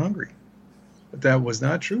never went hungry. But that was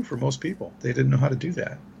not true for most people. They didn't know how to do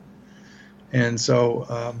that. And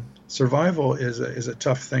so survival is a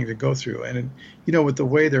tough thing to go through. And, with the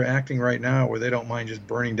way they're acting right now, where they don't mind just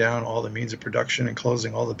burning down all the means of production and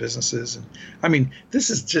closing all the businesses. And I mean, this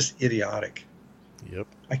is just idiotic. Yep.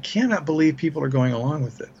 I cannot believe people are going along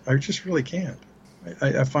with it. I just really can't.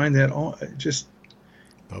 I find that all just...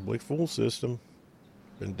 Public fool system.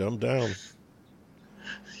 Been dumbed down.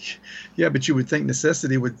 Yeah, but you would think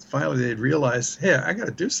necessity would finally, they'd realize, hey, I got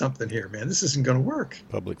to do something here, man. This isn't going to work.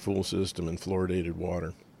 Public fool system and fluoridated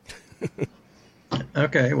water.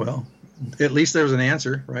 Okay, well, at least there was an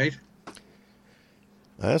answer, right?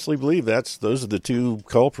 I honestly believe those are the two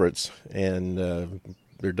culprits, and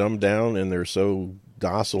they're dumbed down and they're so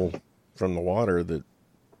docile from the water that,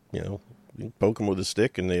 you poke them with a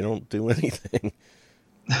stick and they don't do anything.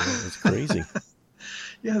 It's crazy.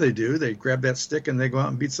 Yeah, they do. They grab that stick and they go out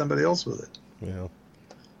and beat somebody else with it. Yeah.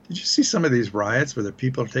 Did you see some of these riots where the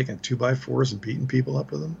people are taking 2x4s and beating people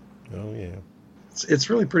up with them? Oh, yeah.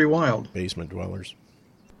 It's really pretty wild. Basement dwellers.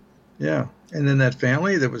 Yeah. And then that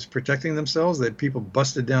family that was protecting themselves, they had people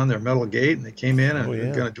busted down their metal gate and they came in and were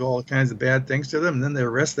going to do all kinds of bad things to them. And then they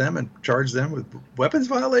arrest them and charge them with weapons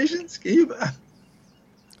violations.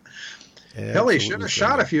 Hell, he should have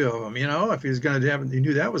shot a few of them, if he was going to have, he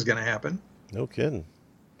knew that was going to happen. No kidding.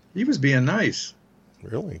 He was being nice.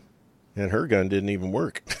 Really? And her gun didn't even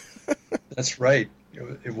work. That's right.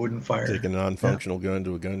 It wouldn't fire. Take a non-functional gun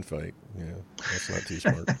to a gunfight. Yeah, that's not too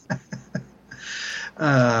smart.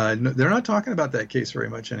 No, they're not talking about that case very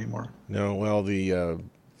much anymore. No, well,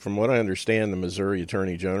 from what I understand, the Missouri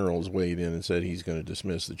Attorney General has weighed in and said he's going to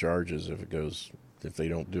dismiss the charges if they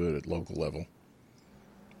don't do it at local level.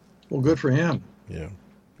 Well, good for him. Yeah.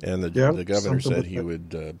 And the governor said he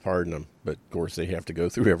would pardon them. But, of course, they have to go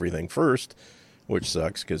through everything first, which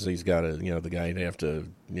sucks because he's got to, the guy'd have to,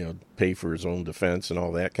 pay for his own defense and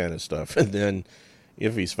all that kind of stuff. And then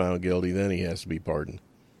if he's found guilty, then he has to be pardoned.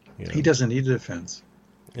 He doesn't need a defense.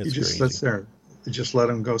 He just sits there. They just let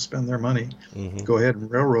him go spend their money. Mm-hmm. Go ahead and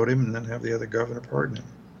railroad him and then have the other governor pardon him.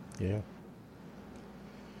 Yeah.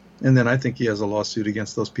 And then I think he has a lawsuit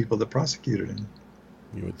against those people that prosecuted him.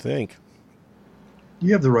 You would think.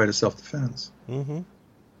 You have the right of self-defense. Mm-hmm.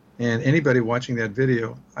 And anybody watching that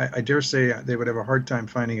video, I dare say they would have a hard time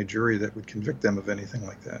finding a jury that would convict them of anything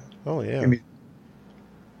like that. Oh, yeah. I mean,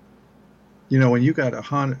 When you got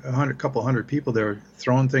a couple hundred people there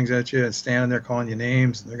throwing things at you and standing there calling you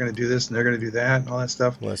names, and they're going to do this and they're going to do that and all that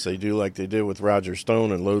stuff. Unless they do like they did with Roger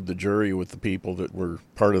Stone and load the jury with the people that were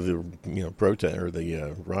part of the protest or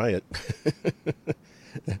the riot.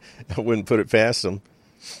 I wouldn't put it past them.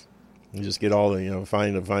 You just get all the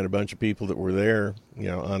find a bunch of people that were there,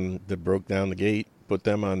 that broke down the gate, put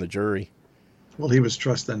them on the jury. Well, he was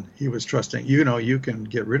trusting. You can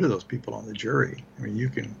get rid of those people on the jury. I mean, you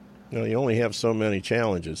can. You only have so many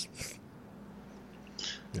challenges.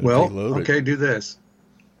 Well, okay, do this.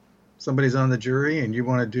 Somebody's on the jury, and you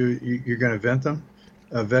want to you're going to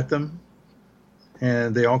vet them,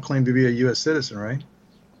 and they all claim to be a U.S. citizen, right?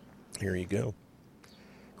 Here you go.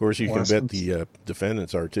 Of course, you can bet the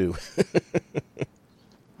defendants are too.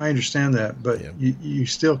 I understand that, but you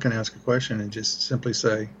still can ask a question and just simply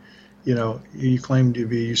say, you claim to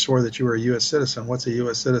be, you swore that you were a U.S. citizen. What's a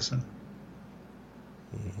U.S. citizen?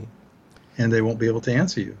 Mm-hmm. And they won't be able to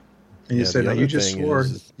answer you. And you said, now you just swore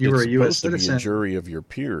you were a U.S. citizen. It's supposed to be a jury of your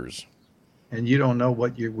peers. And you don't know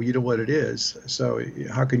what it is. So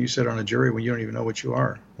how can you sit on a jury when you don't even know what you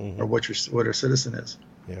are or what a citizen is?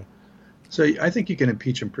 Yeah. So I think you can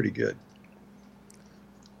impeach them pretty good.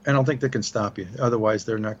 I don't think they can stop you. Otherwise,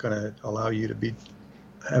 they're not going to allow you to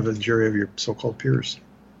have a jury of your so-called peers.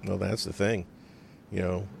 Well, that's the thing.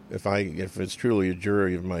 If it's truly a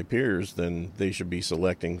jury of my peers, then they should be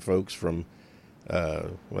selecting folks from,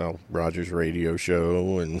 Roger's radio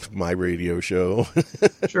show and my radio show.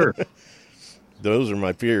 Sure. Those are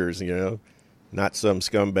my peers, not some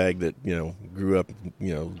scumbag that, grew up,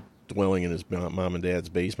 dwelling in his mom and dad's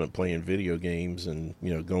basement playing video games and,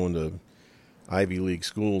 going to Ivy League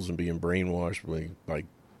schools and being brainwashed by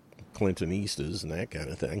Clinton Eastas and that kind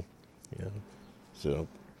of thing. So.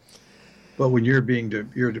 But when you're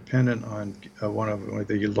dependent on one of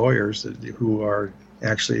the lawyers who are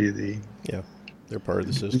actually they're part of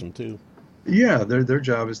the system too. Yeah, their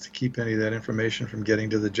job is to keep any of that information from getting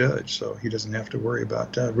to the judge, so he doesn't have to worry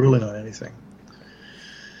about ruling on anything.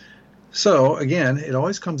 So again, it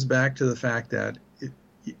always comes back to the fact that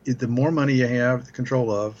the more money you have the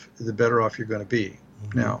control of, the better off you're going to be.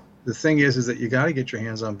 Mm-hmm. Now, the thing is that you got to get your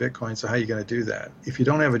hands on Bitcoin. So how are you going to do that? If you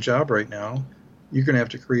don't have a job right now, you're going to have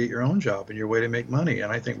to create your own job and your way to make money.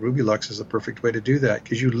 And I think Rubiluxe is a perfect way to do that,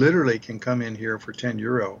 because you literally can come in here for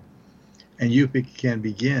 €10 and you can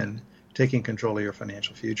begin taking control of your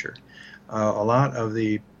financial future. A lot of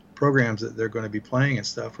the programs that they're going to be playing and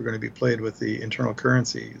stuff are going to be played with the internal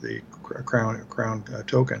currency, the crown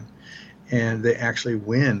token, and they actually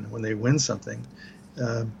win when they win something,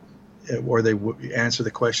 or they answer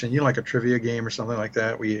the question. Like a trivia game or something like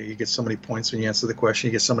that, where you get so many points when you answer the question,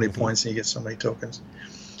 you get so many points, and you get so many tokens.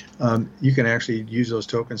 You can actually use those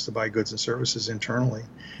tokens to buy goods and services internally.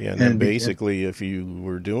 Yeah, and then basically, if you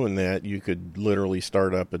were doing that, you could literally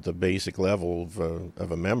start up at the basic level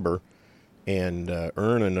of a member and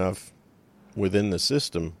earn enough within the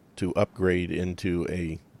system to upgrade into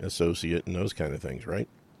a associate and those kind of things, right?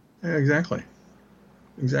 Yeah, exactly.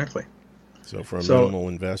 So for a minimal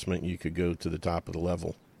investment, you could go to the top of the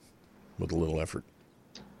level with a little effort.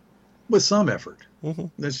 With some effort. Mm-hmm.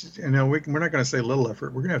 We're not going to say little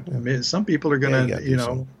effort. We're going to have to. Some people are going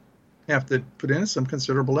to, have to put in some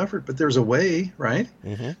considerable effort. But there's a way, right?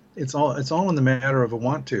 Mm-hmm. It's all in the matter of a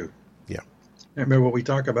want to. Yeah. Remember what we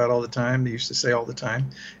talk about all the time? They used to say all the time,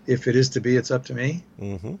 if it is to be, it's up to me.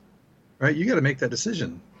 Mm-hmm. Right? You got to make that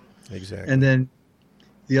decision. Exactly. And then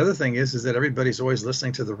the other thing is that everybody's always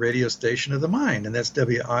listening to the radio station of the mind, and that's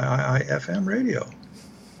WIII-FM radio.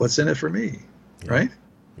 What's in it for me, right?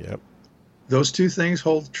 Yep. Those two things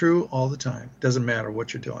hold true all the time. Doesn't matter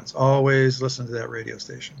what you're doing. It's always listen to that radio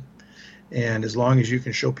station. And as long as you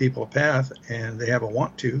can show people a path and they have a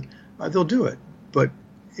want to, they'll do it. But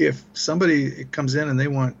if somebody comes in and they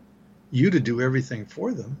want you to do everything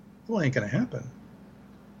for them, well, it ain't going to happen.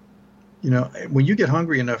 When you get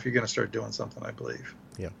hungry enough, you're going to start doing something, I believe.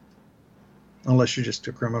 Yeah. Unless you're just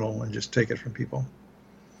a criminal and just take it from people.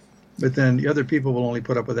 But then the other people will only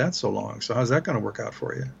put up with that so long. So how's that going to work out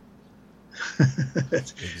for you?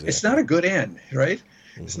 It's not a good end, right?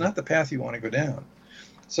 Mm-hmm. It's not the path you want to go down.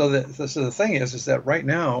 So the thing is that right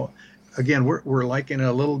now, again, we're like in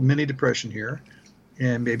a little mini depression here,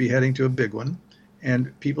 and maybe heading to a big one.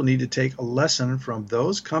 And people need to take a lesson from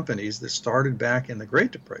those companies that started back in the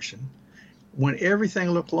Great Depression, when everything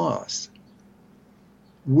looked lost.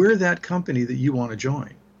 We're that company that you want to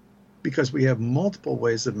join, because we have multiple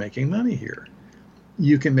ways of making money here.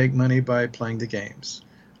 You can make money by playing the games.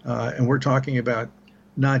 And we're talking about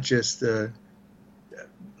not just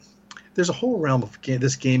there's a whole realm of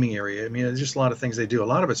this gaming area. I mean, there's just a lot of things they do. A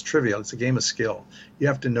lot of it's trivial. It's a game of skill. You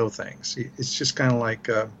have to know things. It's just kind of like,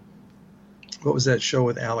 what was that show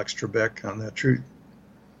with Alex Trebek on the True?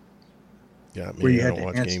 Yeah, where you I had don't to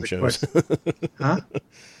watch answer game the shows. question. Huh?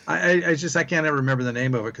 I can't ever remember the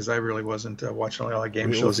name of it because I really wasn't watching a lot of game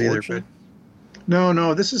Wheel of shows either. Fortune? But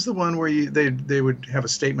no, this is the one where they would have a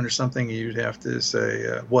statement or something. And you'd have to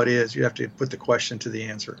say what is. You have to put the question to the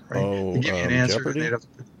answer, right? Oh, They give you an answer, and Jeopardy? they'd have to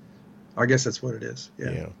I guess that's what it is.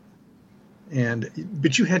 Yeah.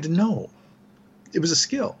 But you had to know. It was a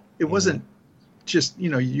skill. It wasn't just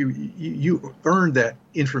you earned that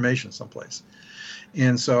information someplace.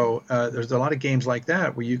 And so there's a lot of games like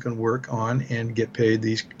that where you can work on and get paid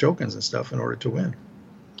these tokens and stuff in order to win.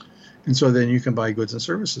 And so then you can buy goods and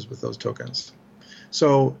services with those tokens.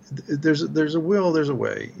 So there's a will, there's a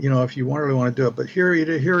way, if you really want to do it. But here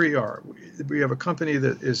you are. We have a company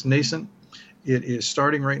that is nascent. It is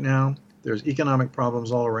starting right now. There's economic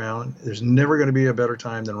problems all around. There's never going to be a better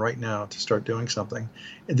time than right now to start doing something.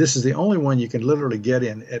 And this is the only one you can literally get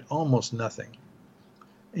in at almost nothing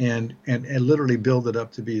and literally build it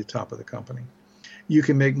up to be the top of the company. You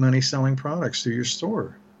can make money selling products through your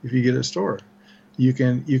store if you get a store. You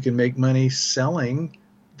can make money selling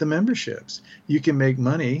the memberships. You can make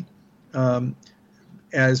money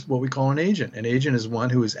as what we call an agent. An agent is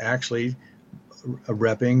one who is actually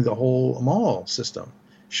repping the whole mall system,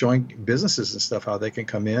 showing businesses and stuff how they can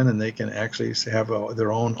come in and they can actually have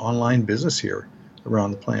their own online business here around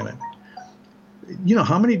the planet.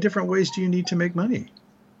 How many different ways do you need to make money?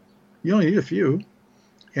 You only need a few.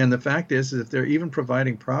 And the fact is that they're even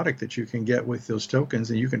providing product that you can get with those tokens,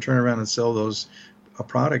 and you can turn around and sell those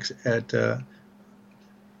products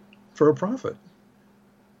for a profit.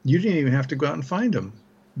 You didn't even have to go out and find them.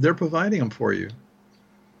 They're providing them for you.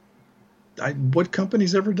 What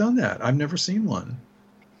company's ever done that? I've never seen one.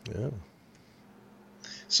 Yeah.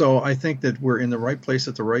 So I think that we're in the right place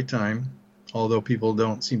at the right time, although people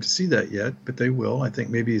don't seem to see that yet, but they will. I think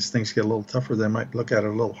maybe as things get a little tougher, they might look at it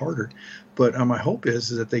a little harder. But my hope is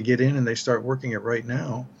that they get in and they start working it right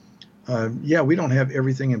now. We don't have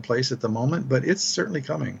everything in place at the moment, but it's certainly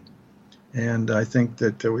coming. And I think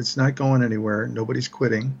that it's not going anywhere. Nobody's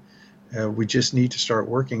quitting. We just need to start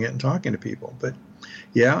working it and talking to people. But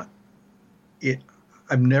yeah,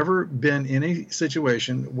 I've never been in a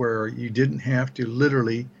situation where you didn't have to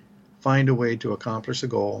literally find a way to accomplish a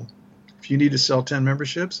goal. If you need to sell 10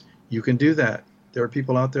 memberships, you can do that. There are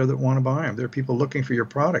people out there that want to buy them. There are people looking for your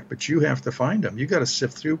product, but you have to find them. You got to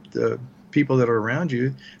sift through the people that are around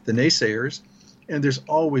you, the naysayers, and there's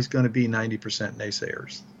always going to be 90%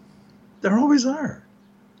 naysayers. There always are.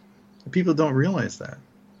 People don't realize that.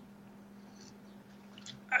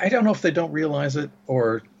 I don't know if they don't realize it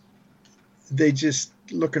or they just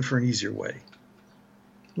looking for an easier way.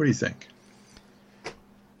 What do you think?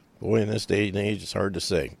 Boy, in this day and age, it's hard to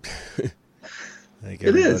say. I think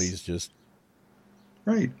It is. everybody's just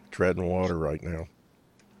Right. treading water right now.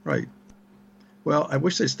 Right. Well, I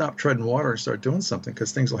wish they'd stop treading water and start doing something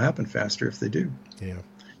because things will happen faster if they do. Yeah.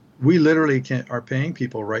 We literally are paying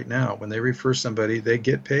people right now. When they refer somebody, they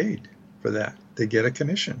get paid for that. They get a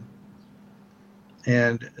commission.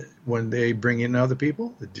 And when they bring in other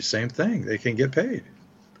people, they do the same thing. They can get paid.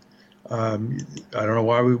 I don't know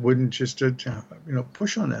why we wouldn't just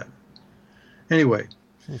push on that. Anyway,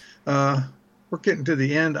 we're getting to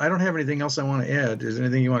the end. I don't have anything else I want to add. Is there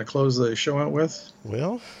anything you want to close the show out with?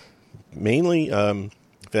 Well, mainly,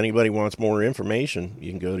 if anybody wants more information,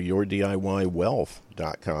 you can go to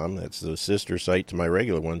yourdiywealth.com. That's the sister site to my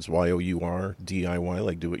regular ones, YOURDIY,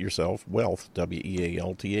 like do it yourself, wealth,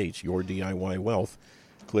 WEALTH, Your DIY Wealth.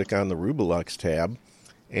 Click on the Rubiluxe tab,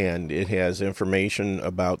 and it has information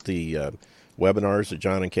about the webinars that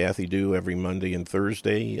John and Kathy do every Monday and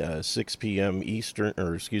Thursday, 6 p.m.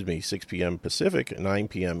 Eastern, 6 p.m. Pacific, 9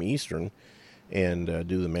 p.m. Eastern, and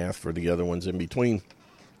do the math for the other ones in between.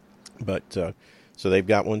 But so they've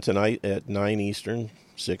got one tonight at 9 Eastern,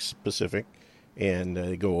 6 Pacific, and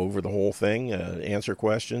they go over the whole thing, answer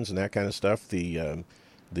questions and that kind of stuff. The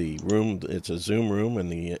room, it's a Zoom room,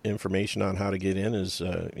 and the information on how to get in is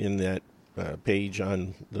in that page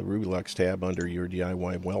on the Rubiluxe tab under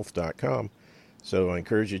yourDIYwealth.com. So I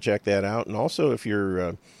encourage you to check that out. And also, if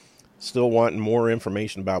you're still wanting more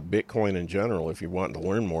information about Bitcoin in general, if you're wanting to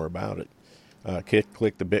learn more about it,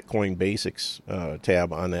 click the Bitcoin Basics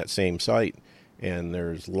tab on that same site. And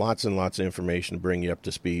there's lots and lots of information to bring you up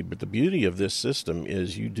to speed. But the beauty of this system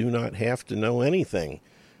is you do not have to know anything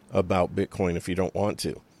about Bitcoin if you don't want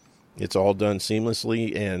to. It's all done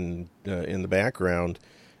seamlessly and in the background,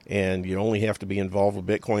 and you only have to be involved with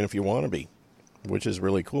Bitcoin if you want to be, which is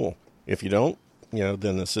really cool. If you don't,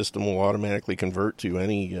 then the system will automatically convert to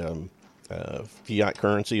any fiat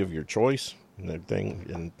currency of your choice and everything.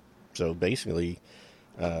 And so basically,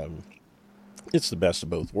 it's the best of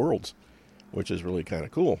both worlds, which is really kind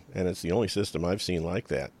of cool. And it's the only system I've seen like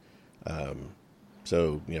that.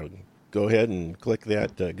 So, go ahead and click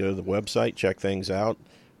that, go to the website, check things out,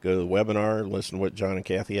 go to the webinar, listen to what John and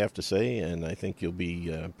Kathy have to say, and I think you'll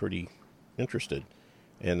be pretty interested.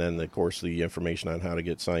 And then, of course, the information on how to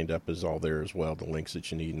get signed up is all there as well, the links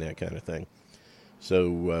that you need and that kind of thing.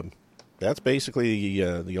 So that's basically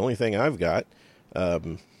the only thing I've got.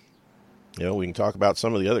 We can talk about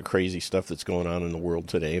some of the other crazy stuff that's going on in the world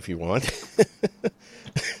today if you want.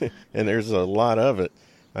 And there's a lot of it.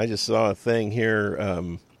 I just saw a thing here.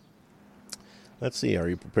 Let's see. Are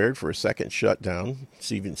you prepared for a second shutdown?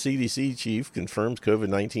 CDC chief confirms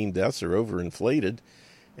COVID-19 deaths are overinflated.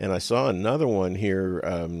 And I saw another one here.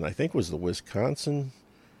 I think it was the Wisconsin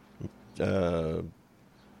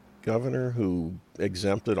governor who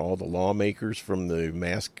exempted all the lawmakers from the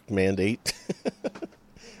mask mandate.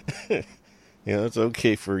 It's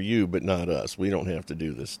okay for you, but not us. We don't have to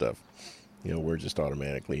do this stuff. We're just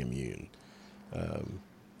automatically immune.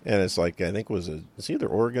 And it's like, I think it's either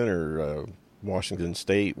Oregon or Washington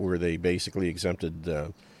State where they basically exempted,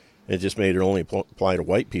 it just made it only apply to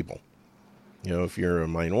white people. If you're a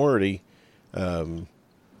minority,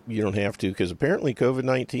 you don't have to, because apparently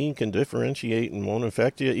COVID-19 can differentiate and won't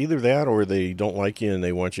affect you. Either that or they don't like you and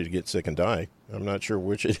they want you to get sick and die. I'm not sure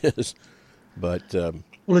which it is, but...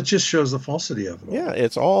 well, it just shows the falsity of it all. Yeah,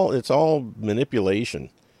 it's all manipulation.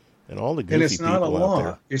 And all the goofy people out there. And it's not a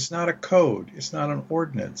law. It's not a code. It's not an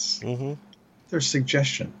ordinance. Mm-hmm. They're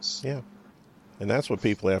suggestions. Yeah. And that's what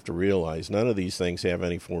people have to realize. None of these things have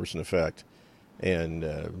any force and effect.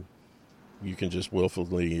 And you can just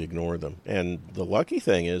willfully ignore them. And the lucky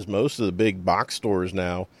thing is most of the big box stores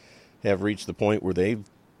now have reached the point where they've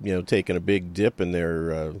taken a big dip in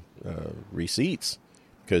their receipts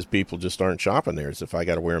because people just aren't shopping there. It's if I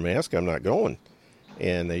got to wear a mask, I'm not going.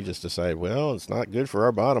 And they just decide, well, it's not good for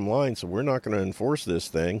our bottom line, so we're not going to enforce this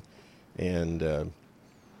thing. And,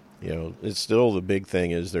 it's still the big thing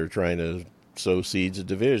is they're trying to sow seeds of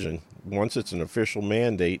division. Once it's an official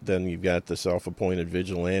mandate, then you've got the self-appointed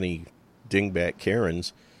vigilante dingbat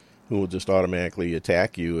Karens who will just automatically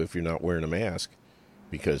attack you if you're not wearing a mask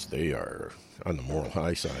because they are on the moral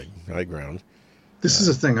high ground. This is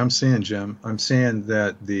the thing I'm saying, Jim. I'm saying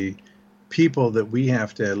that the people that we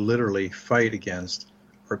have to literally fight against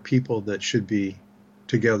are people that should be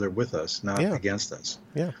together with us, not against us.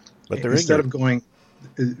 Yeah, but they're instead ignorant. of going,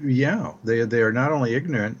 they are not only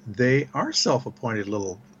ignorant, they are self-appointed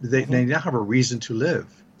little. They now have a reason to live.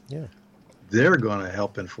 Yeah, they're going to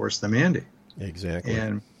help enforce the mandate. Exactly.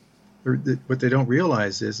 And what they don't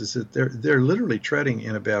realize is that they're literally treading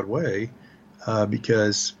in a bad way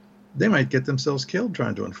because they might get themselves killed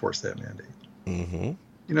trying to enforce that mandate.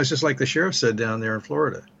 Mm-hmm. It's just like the sheriff said down there in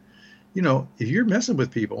Florida. If you're messing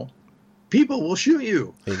with people will shoot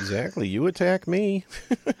you. Exactly. You attack me.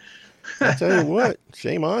 I tell you what,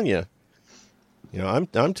 shame on you.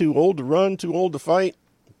 I'm too old to run, too old to fight,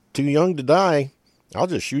 too young to die. I'll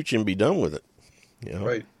just shoot you and be done with it.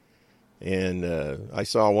 Right. And I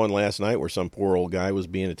saw one last night where some poor old guy was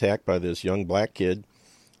being attacked by this young black kid,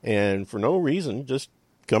 and for no reason, just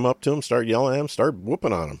come up to him, start yelling at him, start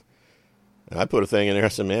whooping on him. I put a thing in there. I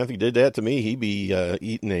said, man, if he did that to me, he'd be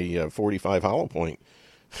eating a 45 hollow point.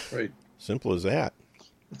 Right. Simple as that.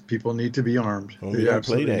 People need to be armed. They gotta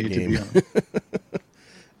play that game.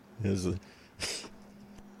 Is the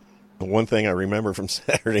one thing I remember from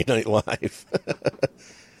Saturday Night Live.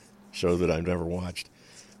 Show that I've never watched.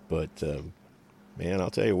 But, man,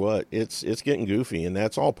 I'll tell you what, it's getting goofy, and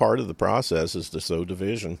that's all part of the process is to sow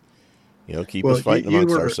division. Keep us fighting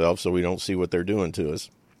amongst ourselves so we don't see what they're doing to us.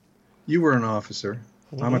 You were an officer.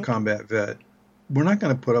 Mm-hmm. I'm a combat vet. We're not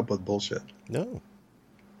going to put up with bullshit. No.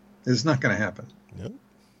 It's not going to happen. No.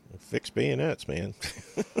 Fix bayonets, man.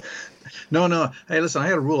 No. Hey, listen, I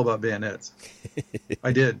had a rule about bayonets.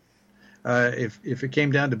 I did. If it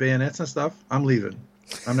came down to bayonets and stuff, I'm leaving.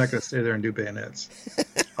 I'm not going to stay there and do bayonets.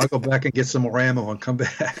 I'll go back and get some more ammo and come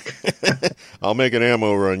back. I'll make an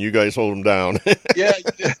ammo run. You guys hold them down. Yeah.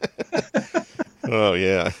 Oh,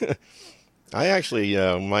 yeah. I actually,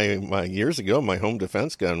 my years ago, my home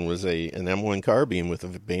defense gun was an M1 carbine with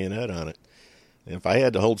a bayonet on it. And if I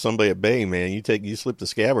had to hold somebody at bay, man, you slip the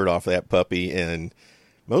scabbard off that puppy, and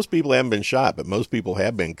most people haven't been shot, but most people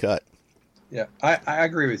have been cut. Yeah, I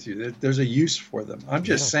agree with you. There's a use for them. I'm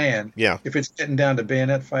just saying, if it's getting down to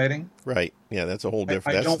bayonet fighting, right? Yeah, that's a whole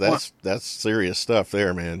different. That's serious stuff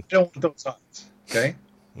there, man. I don't want those odds. Okay.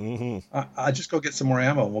 Mm-hmm. I just go get some more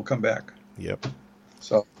ammo and we'll come back. Yep.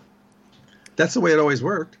 So that's the way it always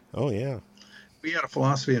worked. Oh, yeah. We had a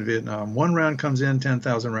philosophy in Vietnam. 1 round comes in,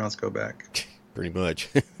 10,000 rounds go back. Pretty much.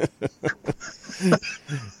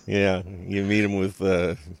 Yeah, you meet them with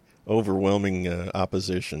overwhelming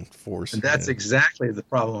opposition force. And that's exactly the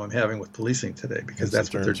problem I'm having with policing today, because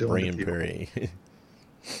that's what they're doing to people.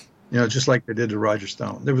 Just like they did to Roger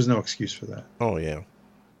Stone. There was no excuse for that. Oh, yeah.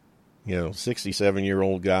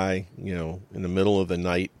 67-year-old guy, in the middle of the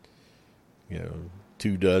night,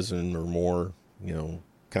 24 or more,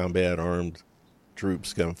 combat armed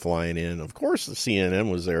troops come flying in. Of course, the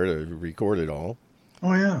CNN was there to record it all.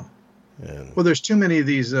 Oh, yeah. And, well, there's too many of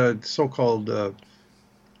these so-called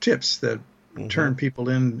tips that turn people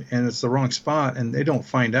in, and it's the wrong spot, and they don't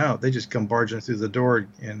find out. They just come barging through the door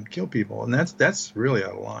and kill people, and that's really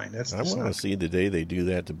out of line. I want to see the day they do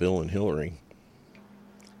that to Bill and Hillary.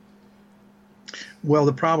 Well,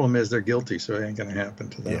 the problem is they're guilty, so it ain't going to happen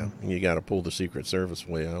to them. Yeah, you got to pull the Secret Service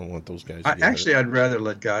away. I don't want those guys. I'd rather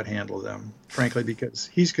let God handle them, frankly, because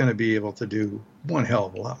He's going to be able to do one hell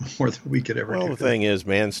of a lot more than we could ever do. Well, the thing is,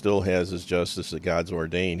 man still has his justice that God's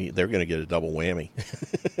ordained. They're going to get a double whammy.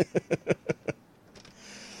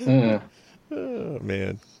 Oh,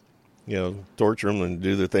 man. Torture them and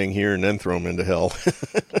do their thing here and then throw them into hell.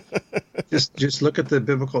 Just look at the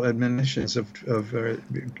biblical admonitions of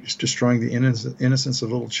destroying the innocence of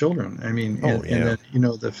little children. I mean, and then,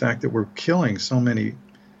 the fact that we're killing so many.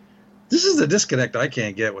 This is the disconnect I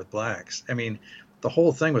can't get with blacks. I mean, the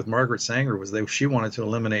whole thing with Margaret Sanger was she wanted to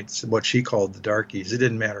eliminate what she called the darkies. It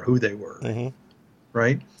didn't matter who they were. Mm-hmm.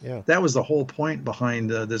 Right? Yeah. That was the whole point behind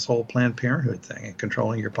this whole Planned Parenthood thing and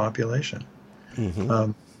controlling your population.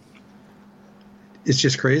 Mm-hmm. It's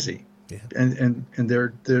just crazy. Yeah. And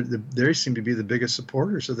they seem to be the biggest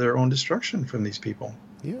supporters of their own destruction from these people.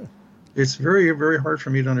 Yeah. It's very, very hard for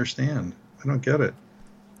me to understand. I don't get it.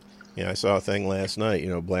 Yeah, I saw a thing last night.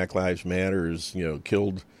 Black Lives Matters,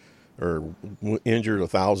 killed or injured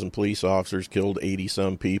 1,000 police officers, killed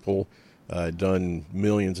 80-some people, done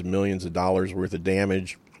millions and millions of dollars worth of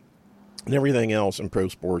damage, and everything else. And pro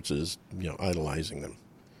sports is, idolizing them.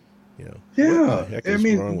 Yeah. What the heck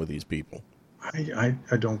is wrong with these people? I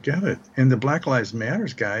don't get it. And the Black Lives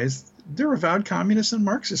Matters guys, they're avowed communists and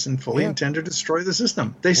Marxists and fully intend to destroy the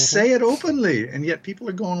system. They say it openly, and yet people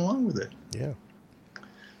are going along with it. Yeah.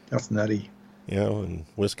 That's nutty. In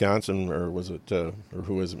Wisconsin, or was it, or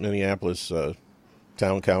who was it, Minneapolis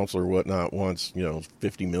town council or whatnot wants,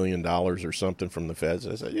 $50 million or something from the feds.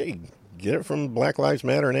 I said, hey, get it from Black Lives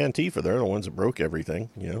Matter and Antifa. They're the ones that broke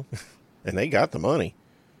everything, and they got the money.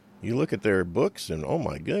 You look at their books and, oh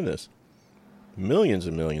my goodness, millions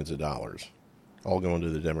and millions of dollars all going to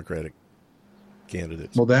the Democratic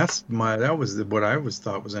candidates. Well, that was what I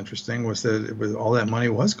thought was interesting, was that all that money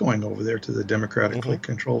was going over there to the democratically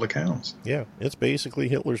controlled accounts. Yeah, it's basically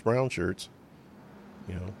Hitler's brown shirts.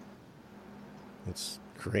 It's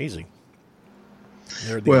crazy.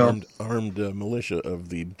 They're the armed militia of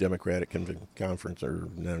the Democratic Conference or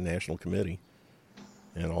National Committee,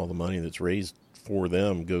 and all the money that's raised for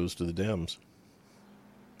them goes to the Dems.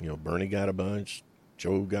 Bernie got a bunch,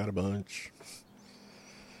 Joe got a bunch.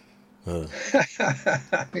 I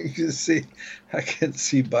can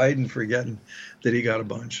see Biden forgetting that he got a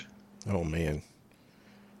bunch. Oh man,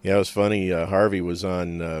 yeah, it was funny. Harvey was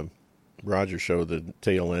on Roger's show the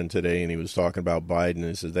tail end today, and he was talking about Biden. And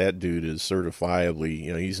he said that dude is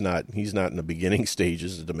certifiably, he's not in the beginning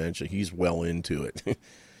stages of dementia. He's well into it.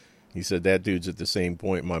 He said that dude's at the same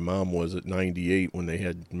point my mom was at 98 when they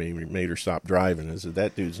had made her stop driving. I said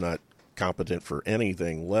that dude's not competent for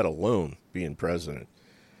anything, let alone being president.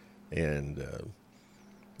 And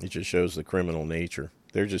it just shows the criminal nature.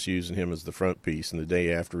 They're just using him as the front piece, and the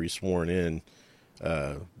day after he's sworn in,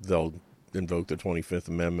 they'll invoke the 25th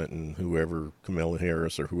Amendment, and whoever, Kamala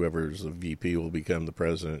Harris or whoever's the VP, will become the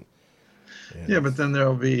president. And, yeah, but then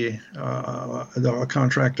there'll be a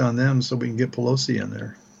contract on them so we can get Pelosi in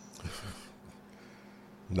there.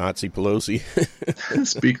 Nazi Pelosi.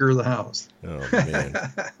 Speaker of the House. Oh, man.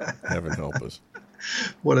 Heaven help us.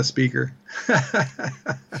 What a speaker.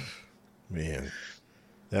 Man,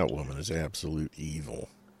 that woman is absolute evil.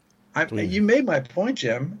 You made my point,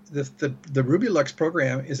 Jim. The Rubiluxe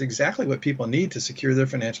program is exactly what people need to secure their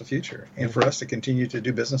financial future and for us to continue to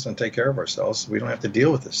do business and take care of ourselves so we don't have to deal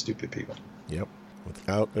with this stupid people. Yep,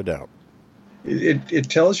 without a doubt. It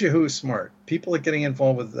tells you who's smart. People that are getting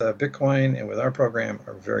involved with Bitcoin and with our program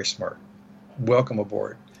are very smart. Welcome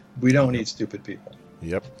aboard. We don't need stupid people.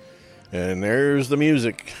 Yep. And there's the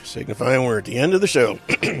music signifying we're at the end of the show.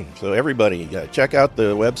 So everybody, check out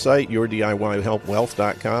the website,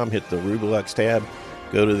 yourdiyhelpwealth.com. Hit the Rubiluxe tab.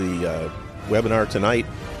 Go to the webinar tonight.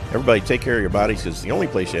 Everybody take care of your bodies because it's the only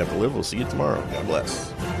place you have to live. We'll see you tomorrow. God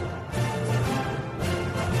bless.